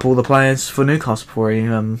look up all the players for Newcastle before he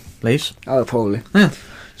leaves. Oh, probably. Yeah.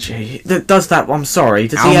 Gee, does that? I'm sorry.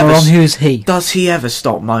 Who's he? Does he ever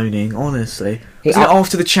stop moaning? Honestly,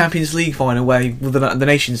 after the Champions League final, where the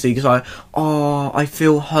Nations League is like, I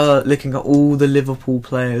feel hurt looking at all the Liverpool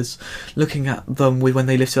players, looking at them when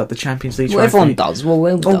they lifted up the Champions League. Well, everyone does.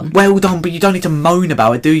 Well done. Well done, but you don't need to moan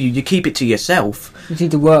about it, do you? You keep it to yourself. You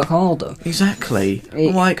need to work harder. Exactly. He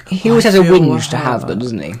always has a whinge to have, though,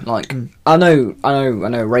 doesn't he? I know.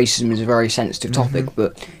 Racism is a very sensitive topic,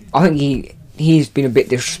 but I think he's been a bit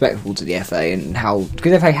disrespectful to the FA and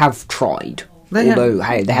because the FA have tried, they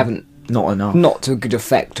haven't not enough, not to a good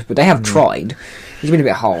effect, but they have tried. He's been a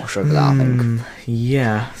bit harsh over that, I think.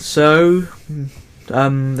 Yeah. So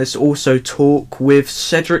there's also talk with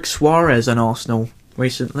Cedric Suarez and Arsenal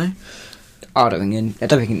recently. I don't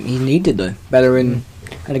think he needed though. Bellerin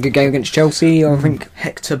had a good game against Chelsea. I think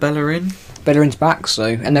Hector Bellerin's back,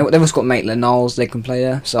 and they've also got Maitland-Niles they can play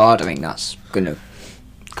there. So I don't think that's going to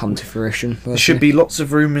come to fruition. There should be lots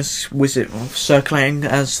of rumours circulating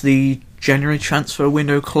as the January transfer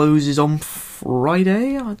window closes on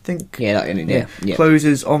Friday, I think. Yeah.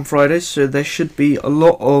 Closes on Friday, so there should be a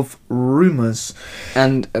lot of rumours.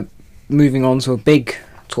 And moving on to a big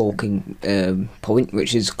talking point,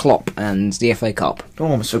 which is Klopp and the FA Cup. Oh,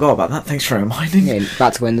 I almost forgot about that. Thanks for reminding. Yeah,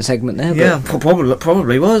 about to end the segment there. Yeah,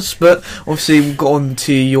 probably was. But obviously, we've got on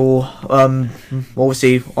to your.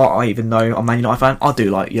 Obviously, I even though I'm a Man United fan, I do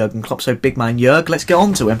like Jurgen Klopp. So big man Jurg, let's get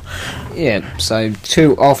on to him. Yeah. So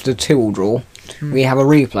after 2-2 draw, We have a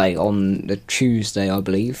replay on the Tuesday, I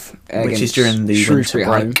believe, which is during the Shrewsbury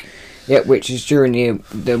winter break. Yeah, which is during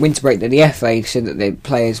the winter break that the FA said that the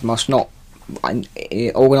players must not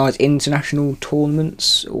organise international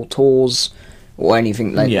tournaments or tours or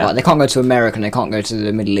anything like that. They can't go to America and they can't go to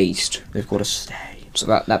the Middle East. They've got to stay. So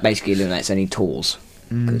that basically eliminates any tours,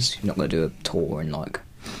 because you're not going to do a tour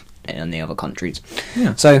in the other countries.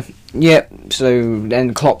 Yeah. So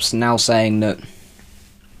then Klopp's now saying that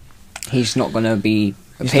he's not going to be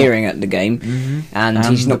appearing at the game, and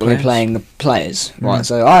he's not going to be playing the players. Right.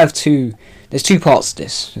 So there's two parts to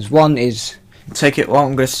this. There's one is take it. Well,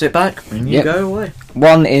 I'm going to sit back and you go away.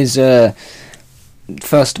 One is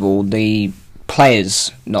first of all the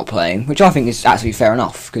players not playing, which I think is actually fair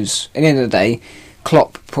enough, because at the end of the day,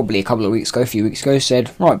 Klopp probably a few weeks ago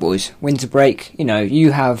said, right boys, winter break,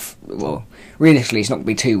 you have, well, realistically it's not going to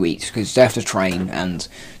be 2 weeks because they have to train, and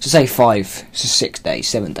so say 5 to 6 days,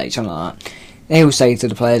 7 days, something like that. They will say to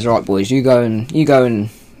the players, right boys, you go and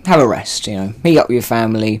have a rest, meet up with your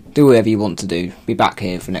family, do whatever you want to do, be back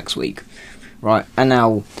here for next week. Right, and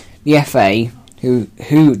now the FA,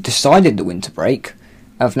 who decided the winter break,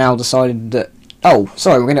 have now decided that, we're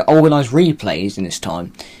going to organise replays in this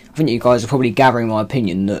time. I think you guys are probably gathering my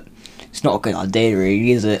opinion that it's not a good idea,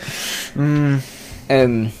 really, is it? We'll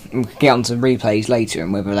get onto replays later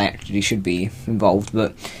and whether they actually should be involved,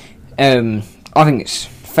 but I think it's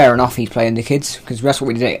fair enough he's playing the kids, because that's what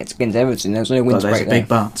we did against Everton. There was no winter break there. There's a big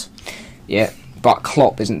but. Yeah, but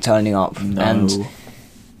Klopp isn't turning up, No. and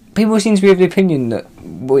people seem to be of the opinion that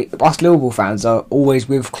us Liverpool fans are always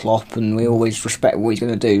with Klopp and we always respect what he's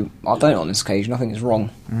going to do. I don't on this occasion. I think it's wrong.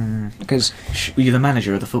 Because you're the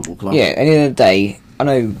manager of the football club. Yeah, at the end of the day, I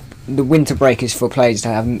know the winter break is for players to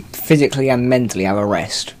have physically and mentally have a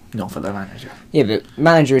rest. Not for the manager. Yeah, but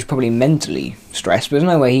manager is probably mentally stressed, but there's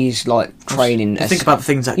no way he's training. Think about the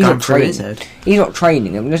things that go through his head. He's not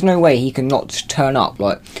training them. There's no way he can not just turn up.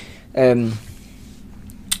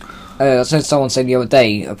 Someone said the other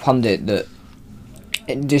day, a pundit, that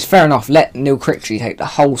it's fair enough, let Neil Critchley take the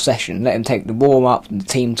whole session, let him take the warm-up, the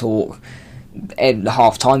team talk, the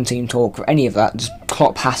half-time team talk, any of that. Just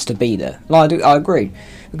Klopp has to be there. I agree,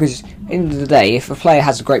 because at the end of the day, if a player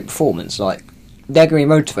has a great performance, they're going to be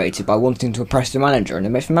motivated by wanting to impress the manager,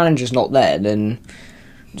 and if the manager's not there, then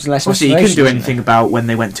there's less motivation. You couldn't do anything about when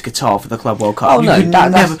they went to Qatar for the Club World Cup. Oh no,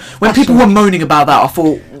 when people were moaning about that, I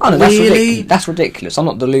thought, really? That's ridiculous. I'm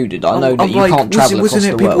not deluded. I know that you can't travel across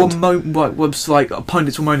the world.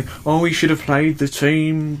 Pundits were moaning, we should have played the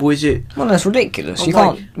team. Was it? Well, that's ridiculous. You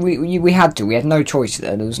can't. We had to. We had no choice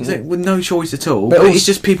there. With no choice at all. But it's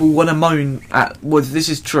just people want to moan at. Well, this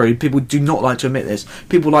is true. People do not like to admit this.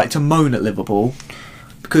 People like to moan at Liverpool,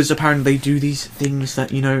 because apparently they do these things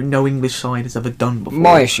that, no English side has ever done before.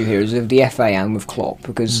 My issue here is with the FA and with Klopp,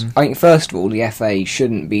 because I think, first of all, the FA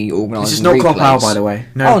shouldn't be organising This is not replays. Klopp out, by the way.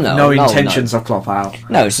 No intentions of Klopp out.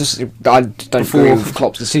 No, it's just, I don't agree with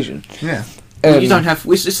Klopp's decision. Yeah. You don't have.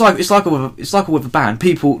 It's like with a band.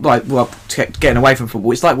 People getting away from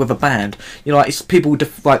football. It's like with a band. It's people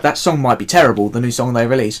that song might be terrible, the new song they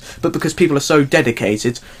release, but because people are so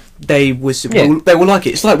dedicated, they will like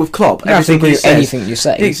it. It's like with Klopp. You don't have to agree with anything you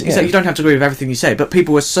say. Exactly. You don't have to agree with everything you say, but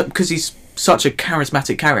people are because he's such a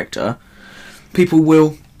charismatic character. People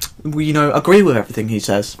will agree with everything he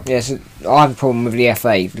says. Yes, I have a problem with the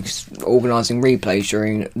FA because organising replays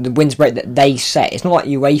during the winter break that they set. It's not like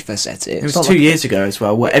UEFA set it. It was 2 years ago as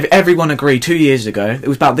well. Everyone agreed 2 years ago. It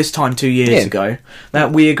was about this time 2 years ago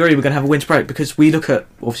that we agreed we're going to have a winter break, because we look at,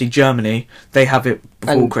 obviously, Germany. They have it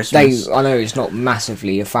before Christmas. I know it's not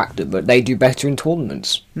massively a factor, but they do better in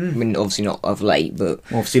tournaments. I mean, obviously not of late, but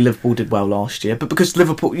obviously Liverpool did well last year. But because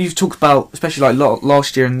Liverpool, you've talked about, especially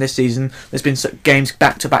last year and this season, there's been games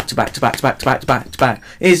back to back. It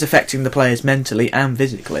is affecting the players mentally and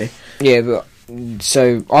physically. Yeah, but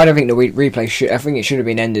so I don't think the replay should. I think it should have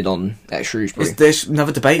been ended at Shrewsbury. There's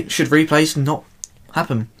another debate. Should replays not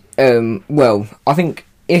happen? Well, I think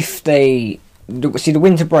if the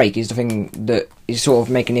winter break is the thing that is sort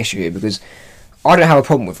of making an issue here, because I don't have a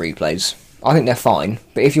problem with replays. I think they're fine.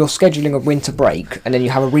 But if you're scheduling a winter break and then you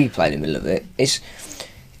have a replay in the middle of it, it's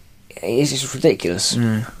just ridiculous.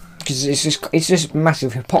 Because it's just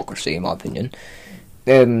massive hypocrisy, in my opinion.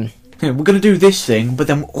 We're going to do this thing, but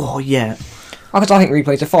then I think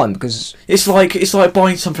replays are fine, because it's like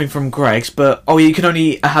buying something from Greggs, but you can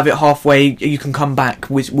only have it halfway. You can come back.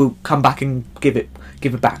 We'll come back and give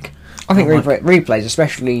it back. I think replays,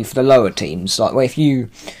 especially for the lower teams, if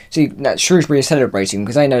you see that Shrewsbury is celebrating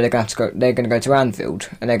because they know they're going to go to Anfield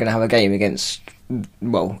and they're going to have a game against.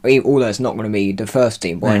 Well, although it's not going to be the first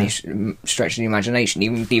team by any stretch of the imagination,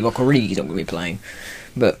 even Divock Origi's not going to be playing.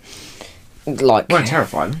 But like weren't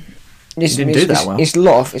terrifying. It's, didn't do that well. It's a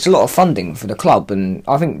lot of funding for the club, and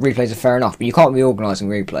I think replays are fair enough. But you can't be organising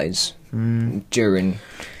replays during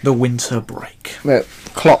the winter break. But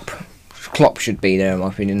Klopp should be there, in my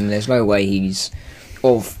opinion. And there's no way he's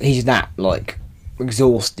that like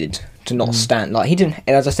exhausted to not stand. Like he didn't,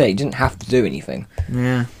 as I said, he didn't have to do anything.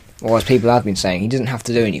 Yeah. Or as people have been saying, he doesn't have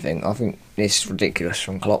to do anything. I think it's ridiculous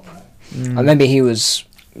from Klopp. And maybe he was,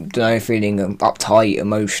 feeling uptight,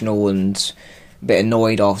 emotional, and a bit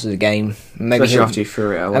annoyed after the game. Maybe especially after you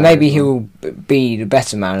threw it away. And maybe he'll be the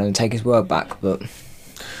better man and take his word back. But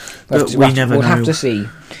we never know. We'll have to see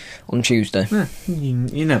on Tuesday. Yeah,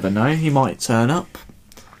 you never know. He might turn up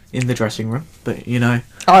in the dressing room, but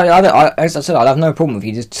as I said, I'd have no problem if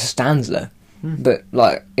he just stands there. But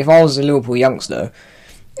like, if I was a Liverpool youngster,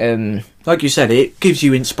 like you said, it gives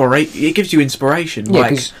you inspiration. Yeah,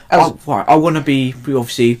 like, I want to be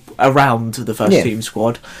obviously around the first team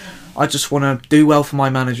squad. I just want to do well for my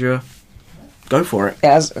manager. Go for it.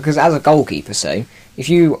 Yeah, because as a goalkeeper, say if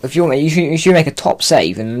you make a top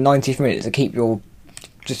save in the 90th minute to keep your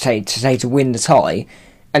to win the tie,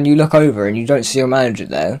 and you look over and you don't see your manager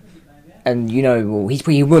there, and he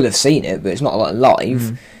will have seen it, but it's not like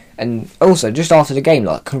live. And also, just after the game,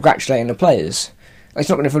 like congratulating the players. It's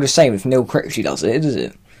not going to feel the same if Neil Critchley does it, is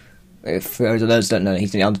it? If those don't know,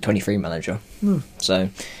 he's the under-23 manager. So,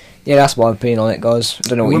 yeah, that's my opinion on it, guys. I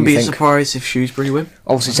don't know what you think. Wouldn't be surprised if Shrewsbury win.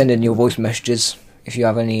 Obviously, send in your voice messages if you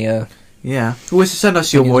have any... yeah, always send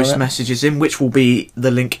us your voice messages in, which will be the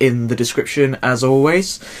link in the description, as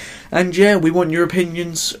always. And yeah, we want your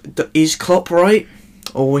opinions. Is Klopp right,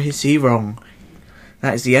 or is he wrong?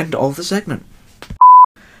 That is the end of the segment.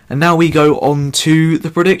 And now we go on to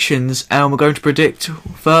the predictions, and we're going to predict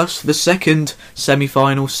first the second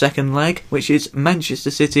semi-final, second leg, which is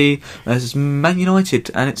Manchester City versus Man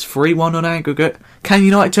United, and it's 3-1 on aggregate. Can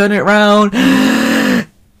United turn it around?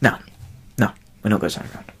 No, we're not going to turn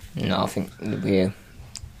it around. No, I think it'll be an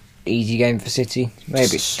easy game for City. Maybe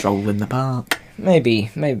just stroll in the park.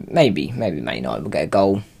 Maybe Man United will get a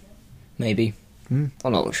goal. Maybe. I'm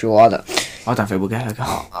not sure either. I don't think we'll get a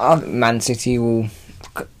goal. I think Man City will.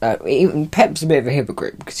 Pep's a bit of a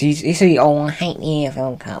hypocrite because he said, "Oh, I hate the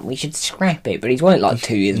EFL Cup. We should scrap it." But he's won it like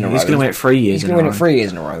 2 years in a row. He's going to win it 3 years. He's going to win it 3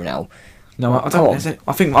 years in a row now. No, I don't. Is it?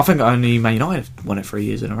 I think only Man United have won it 3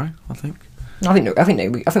 years in a row. I think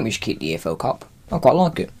we should keep the EFL Cup. I quite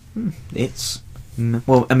like it. It's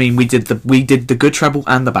well. I mean, we did the good treble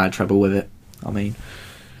and the bad treble with it. I mean,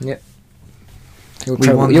 yeah.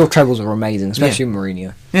 Your trebles are amazing, especially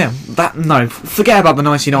Mourinho. Yeah, forget about the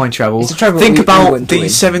 99 treble. It's a treble. Think about the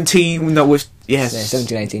 17 that was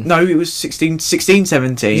 17, 18. No, it was 16,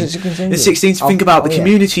 17. Was it 16, 17? The 16. Think about the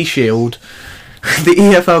Community Shield, the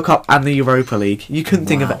EFL Cup, and the Europa League. You couldn't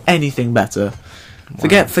think of anything better.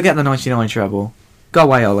 Forget the 99 treble. Go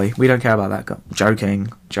away, Ollie. We don't care about that.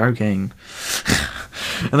 Joking.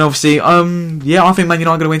 And obviously, I think Man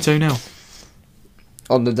United are going to win 2-0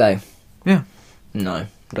 on the day. Yeah. No, I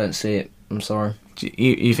don't see it. I'm sorry.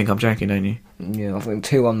 You think I'm joking, don't you? Yeah, I think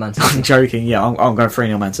 2-1 Man City. I'm joking, yeah. I'm going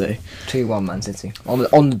 3-0 Man City. 2-1 Man City.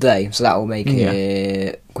 On the day, so that will make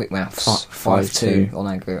it, quick maths, 5-2 on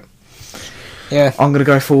aggregate. Yeah. I'm going to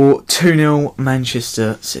go for 2-0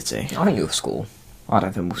 Manchester City. I think you'll score. I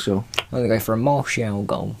don't think we'll score. I'm going to go for a Martial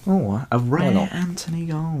goal. Oh, a rare Anthony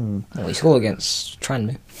goal. Oh, he scored against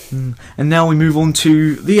Tranmere. And now we move on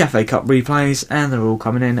to the FA Cup replays, and they're all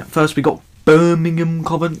coming in. First we got Birmingham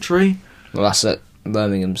Coventry. Well, that's at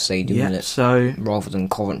Birmingham Stadium, isn't it? So rather than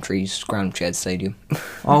Coventry's Groundshed Stadium.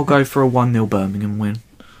 I'll go for a 1-0 Birmingham win.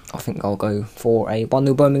 I think I'll go for a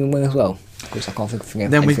 1-0 Birmingham win as well. Because I can't think of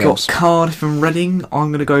anything. Then we've got Cardiff and Reading.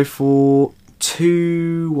 I'm going to go for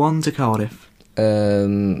 2-1 to Cardiff.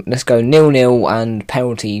 Let's go 0-0 and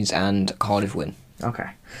penalties and Cardiff win. Okay.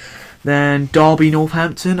 Then Derby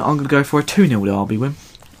Northampton. I'm going to go for a 2-0 Derby win.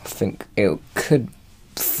 I think it could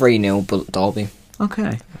 3-0 but Derby.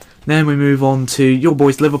 Okay. Then we move on to your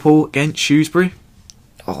boys Liverpool against Shrewsbury.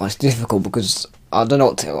 Oh, it's difficult because I don't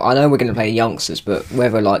know I know we're going to play youngsters, but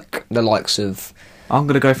whether like the likes of... I'm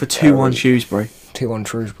going to go for 2-1 Shrewsbury. 2-1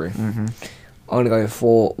 Shrewsbury. I'm going to go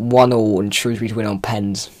for 1-1 and Shrewsbury to win on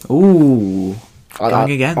pens. Ooh.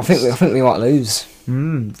 Going against. I think we might lose.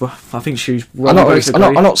 I think Shrewsbury...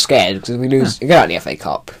 I'm not scared because if we lose... We get out of the FA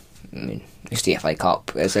Cup. I mean, it's the FA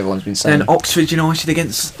Cup, as everyone's been saying. Then Oxford United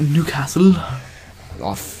against Newcastle.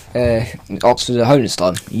 Oxford at home this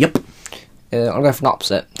time. Yep. I'll go for an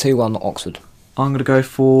upset. 2-1 Oxford. I'm going to go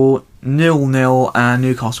for 0-0 and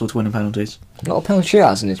Newcastle to win in penalties. A lot of penalty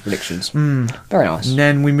shootouts in these predictions. Very nice. And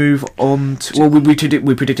then we move on to... Well,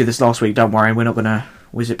 we predicted this last week, don't worry. We're not going to...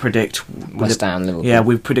 predict? West Ham, Liverpool. Yeah,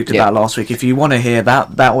 we predicted that last week. If you want to hear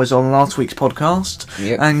that was on last week's podcast.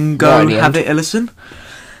 Yep. And go have it a listen.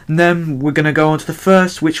 And then we're going to go on to the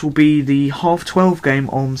first, which will be the 12:30 game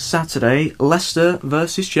on Saturday. Leicester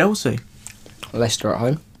versus Chelsea. Leicester at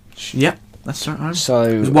home. Yep, Leicester at home. So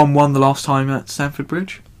it was 1-1 the last time at Stamford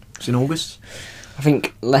Bridge. It was in August. I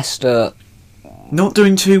think Leicester... Not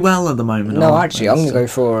doing too well at the moment. No, actually, I'm going to go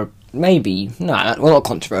for... Maybe, not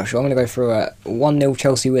controversial. I'm going to go for a 1-0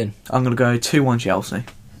 Chelsea win. I'm going to go 2-1 Chelsea.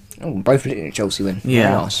 Oh, both predicting a Chelsea win. Yeah.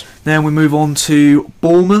 Very nice. Then we move on to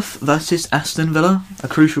Bournemouth versus Aston Villa, a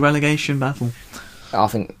crucial relegation battle. I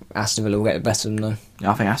think Aston Villa will get the better of them, though.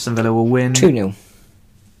 I think Aston Villa will win 2-0.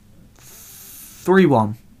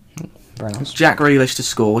 3-1. Very nice. Jack Grealish to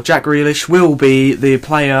score. Jack Grealish will be the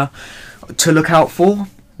player to look out for.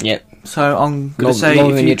 Yep. So I'm going to say...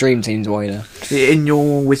 in your dream teams, why you there? In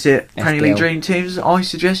your, Premier League FPL. dream teams, I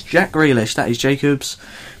suggest Jack Grealish. That is Jacob's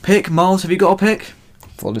pick. Miles, have you got a pick?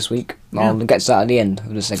 For this week. I'll get to that at the end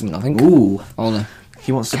of the segment, I think. Ooh. Oh,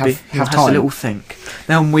 He wants to have has time. a little think.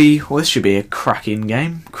 Then this should be a cracking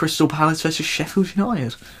game. Crystal Palace versus Sheffield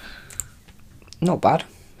United. Not bad.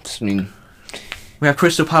 I mean, We have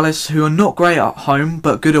Crystal Palace, who are not great at home,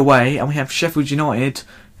 but good away. And we have Sheffield United,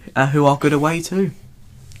 who are good away too.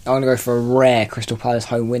 I'm going to go for a rare Crystal Palace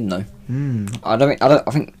home win, though. I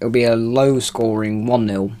think it'll be a low scoring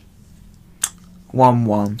 1-0.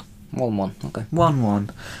 1-1. 1-1, okay. 1-1.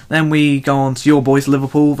 Then we go on to your boys,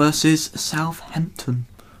 Liverpool versus Southampton.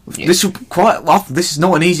 Yeah. This is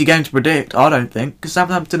not an easy game to predict, I don't think, because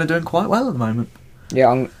Southampton are doing quite well at the moment. Yeah,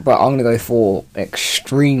 I'm going to go for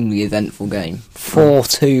extremely eventful game.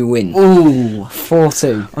 4-2 win. Ooh.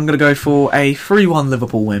 4-2. I'm going to go for a 3-1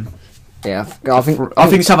 Liverpool win. Yeah, I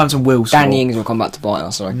think Southampton will score. Danny Ings will come back to bite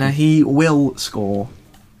us, I reckon. No, he will score.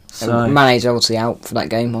 So. Mane's obviously out for that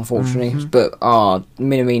game, unfortunately. But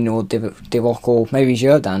Minamino or Divock or maybe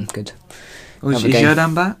Jordan could. Is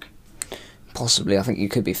Jordan back? Possibly, I think you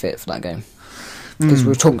could be fit for that game. Because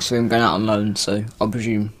we're talking to him going out on loan, so I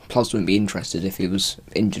presume Plus wouldn't be interested if he was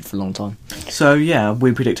injured for a long time. So yeah,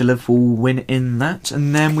 we predict a Liverpool win in that,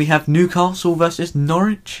 and then we have Newcastle versus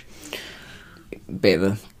Norwich. Bit of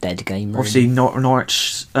a dead game, really. Obviously,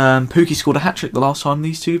 Norwich. Pookie scored a hat-trick the last time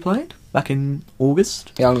these two played, back in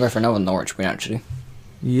August. Yeah, I'm going to go for another Norwich win, actually.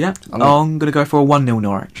 Yeah, I'm going to go for a 1-0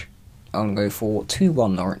 Norwich. I'm going to go for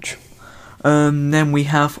 2-1 Norwich. Then we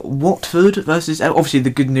have Watford versus... Obviously, the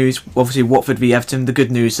good news... Obviously, Watford v Everton. The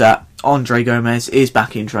good news that Andre Gomez is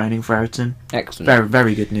back in training for Everton. Excellent. Very,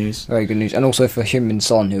 very good news. Very good news. And also for Heung-min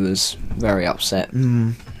Son, who was very upset.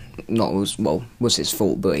 Was his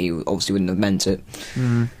fault, but he obviously wouldn't have meant it.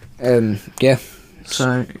 Yeah.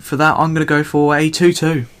 So, for that, I'm going to go for a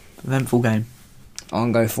 2-2 eventful game.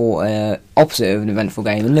 I'm going to go for opposite of an eventful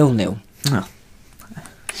game, a 0-0. Oh,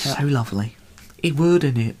 so lovely. It would,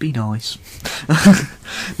 and it be nice.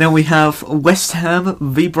 Then we have West Ham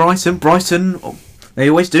v Brighton. Brighton, they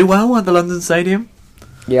always do well at the London Stadium.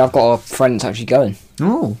 Yeah, I've got a friend that's actually going.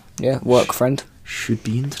 Oh. Yeah, work friend. Should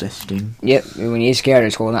be interesting. Yep, when he's scared, he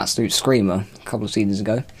scored an absolute screamer a couple of seasons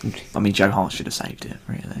ago. I mean, Joe Hart should have saved it,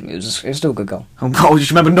 really. It was still a good goal. Oh God, just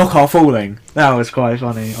remember Knockout falling. That was quite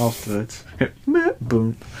funny afterwards.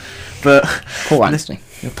 Boom. But Poor Anthony.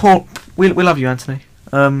 We love you, Anthony.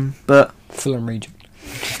 But Fulham region.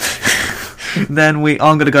 then I'm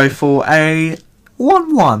going to go for a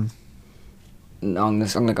 1-1. No, I'm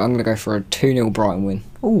going to go for a 2-0 Brighton win.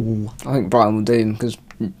 Ooh. I think Brighton will do him because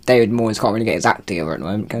David Moyes can't really get his act together at the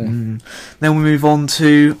moment, can he? Then we move on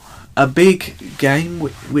to a big game,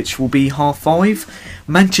 which will be 5:30.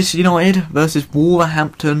 Manchester United versus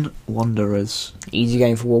Wolverhampton Wanderers. Easy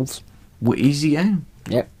game for Wolves. Easy game.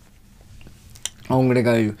 Yep. I'm going to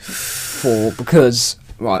go for, because,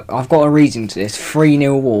 right, I've got a reason to this,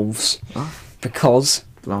 3-0 Wolves, because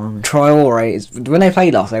Traore, when they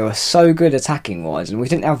played last, they were so good attacking-wise, and we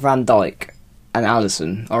didn't have Van Dijk and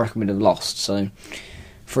Alisson. I reckon we'd have lost, so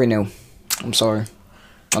 3-0. I'm sorry.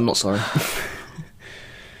 I'm not sorry.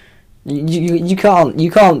 You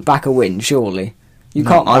can't back a win, surely.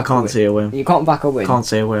 I can't see a win. You can't back a win. Can't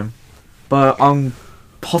see a win. But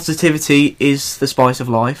positivity is the spice of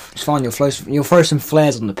life. It's fine. You'll throw some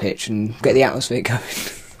flares on the pitch and get the atmosphere going.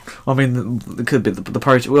 I mean, it could be the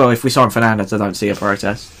protest. Well, if we sign Fernandes, I don't see a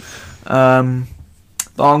protest. But I'm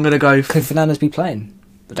going to go. Could Fernandes be playing?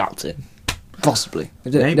 I doubt it. Possibly.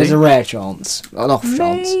 Maybe. There's a rare chance, an off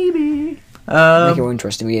chance. Maybe. Make it more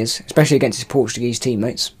interesting. He is, especially against his Portuguese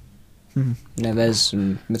teammates. Neves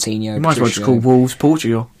and Moutinho. You might as well just call Wolves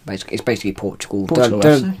Portugal. It's basically Portugal.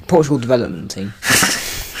 Portugal, Portugal development team.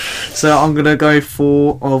 So I'm going to go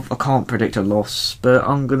for... I can't predict a loss, but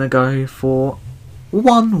I'm going to go for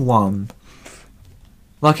 1-1.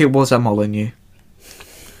 Like it was at Molineux.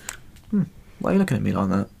 Why are you looking at me like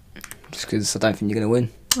that? Just because I don't think you're going to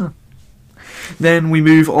win. Oh. Then we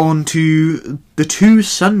move on to the 2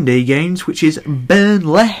 Sunday games, which is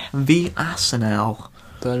Burnley v Arsenal.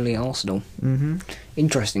 Burnley Arsenal.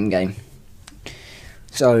 Interesting game.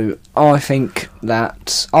 So I think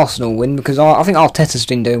that Arsenal win because I think Arteta's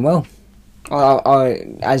been doing well.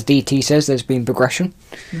 As DT says, there's been progression.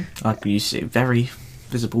 You see, very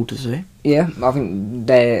visible to see. Yeah, I think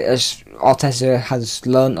Arteta has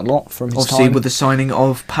learned a lot from his Obviously, time. with the signing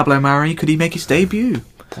of Pablo Mari, could he make his debut?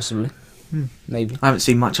 Possibly. Maybe. I haven't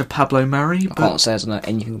seen much of Pablo Mari. I can't say I don't know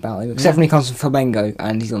anything about him, except when he comes from Flamengo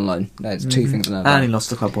and he's on loan. There's 2 things I know about. And he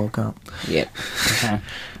lost the Club World Cup. Yep.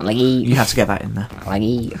 You have to get that in there.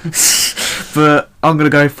 But I'm going to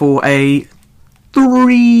go for a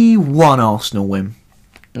 3-1 Arsenal win.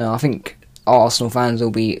 No, I think Arsenal fans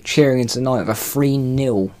will be cheering tonight with a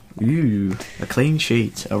 3-0. Ooh, a clean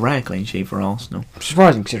sheet. A rare clean sheet for Arsenal.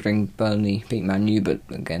 Surprising considering Burnley beat Man U, but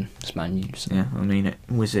again, it's Man U. So. Yeah, I mean,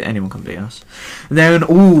 anyone can beat us. And then,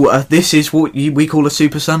 this is what we call a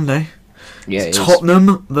Super Sunday. Yeah, it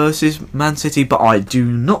Tottenham versus Man City, but I do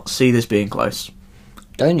not see this being close.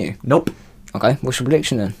 Don't you? Nope. Okay, what's your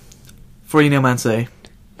prediction then? 3-0 Man City.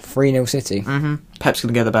 3-0 City. Pep's going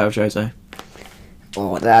to get the better of Jose.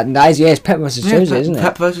 Oh, that is, it's Pep versus Jose, isn't it?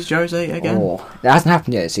 Pep versus Jose again. Oh, that hasn't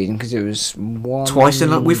happened yet this season because it was twice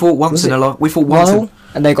in. We fought once in a lot. We fought once.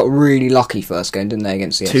 And they got really lucky first game, didn't they,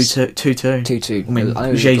 against the 2-2. 2-2. I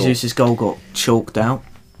mean, Jesus' goal got chalked out.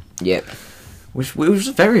 Yep. Which was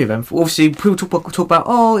very eventful. Obviously, people talk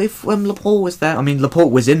about if Laporte was there. I mean,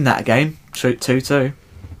 Laporte was in that game. 2-2.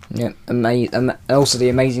 Yeah, also the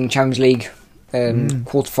amazing Champions League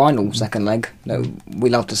quarter-final second leg that we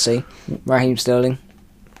love to see. Raheem Sterling.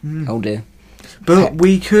 Oh dear. But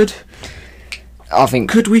we could... I think...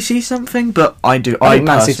 Could we see something? But I do. I think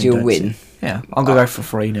Man City will win. Yeah, I'm going to go for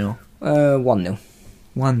 3-0. 1-0.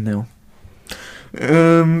 1-0.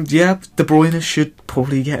 Yeah, De Bruyne should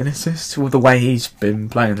probably get an assist with the way he's been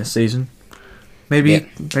playing this season. Maybe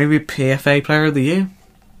PFA Player of the Year.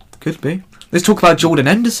 Could be. Let's talk about Jordan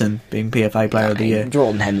Henderson being PFA Player of the Year.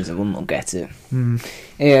 Jordan Henderson will not get it.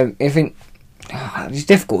 Yeah, I think it's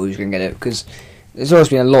difficult who's going to get it because there's always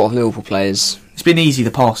been a lot of Liverpool players. It's been easy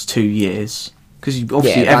the past 2 years because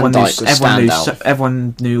obviously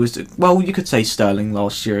everyone knew. Well, you could say Sterling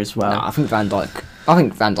last year as well. No, I think Van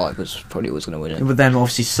Dijk was probably was going to win it. But then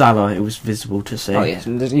obviously Salah, it was visible to see. Oh yes,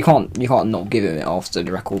 you can't not give him it after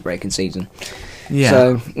the record-breaking season. Yeah.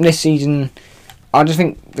 So this season, I just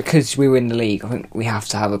think because we win the league, I think we have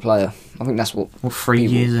to have a player. I think that's what. Well, 3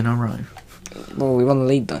 years in a row. Well, we won the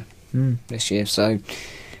league though this year, so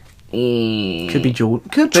could be Jordan.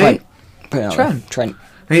 Could Trent. be Trent.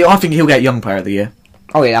 I think he'll get Young Player of the Year.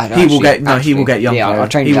 Oh yeah, he will get Young Player.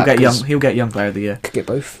 He'll get Young Player of the Year. Could get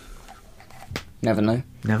both. Never know.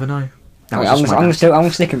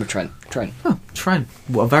 I'm sticking with Trent. Oh, Trent.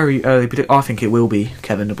 What a very early prediction. I think it will be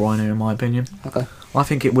Kevin De Bruyne, in my opinion. Okay. I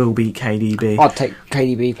think it will be KDB. I'd take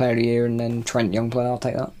KDB Player of the Year and then Trent Young Player. I'll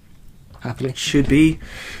take that. Happily. Should be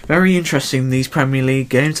very interesting, these Premier League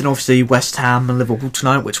games, and obviously West Ham and Liverpool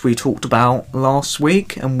tonight, which we talked about last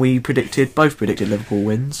week, and we both predicted Liverpool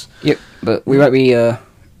wins. Yep, but we won't be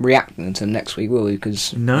reacting until next week, will we?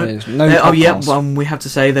 Because there's no podcast. Oh yeah, well, we have to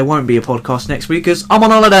say there won't be a podcast next week because I'm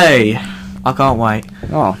on holiday. I can't wait.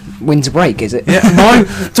 Oh, winter break, is it? Yeah, no,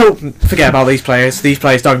 forget about these players. These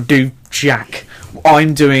players don't do jack. I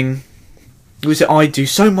do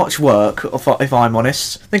so much work, if I'm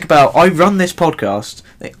honest. Think about, I run this podcast.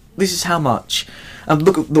 This is how much. And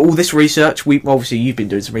look at all this research. Obviously, you've been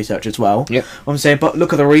doing some research as well. Yep. I'm saying, but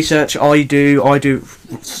look at the research I do. I do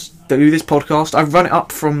this podcast. I run it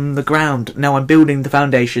up from the ground. Now I'm building the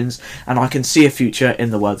foundations, and I can see a future,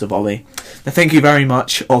 in the words of Ollie. Now, thank you very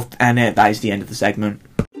much, and that is the end of the segment.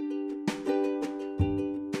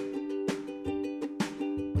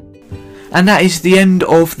 And that is the end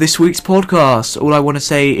of this week's podcast. All I want to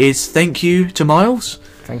say is thank you to Miles.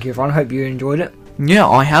 Thank you, everyone. I hope you enjoyed it. Yeah,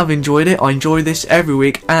 I have enjoyed it. I enjoy this every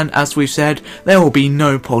week. And as we've said, there will be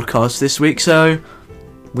no podcast this week. So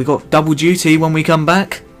we got double duty when we come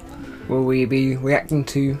back. Will we be reacting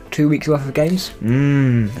to 2 weeks worth of games?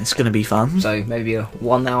 It's going to be fun. So maybe a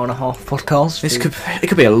 1 hour and a half podcast. It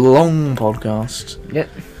could be a long podcast. Yep.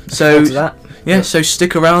 So yeah, so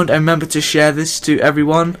stick around and remember to share this to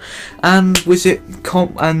everyone. And was it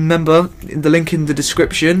remember the link in the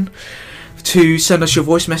description to send us your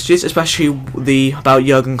voice messages, especially the about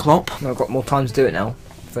Jurgen Klopp. I've got more time to do it now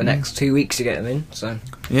for the next 2 weeks to get them in. So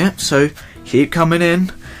yeah, so keep coming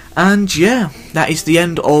in. And yeah, that is the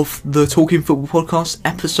end of the Talking Football Podcast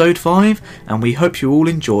episode 5, and we hope you all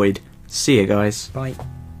enjoyed. See you guys. Bye.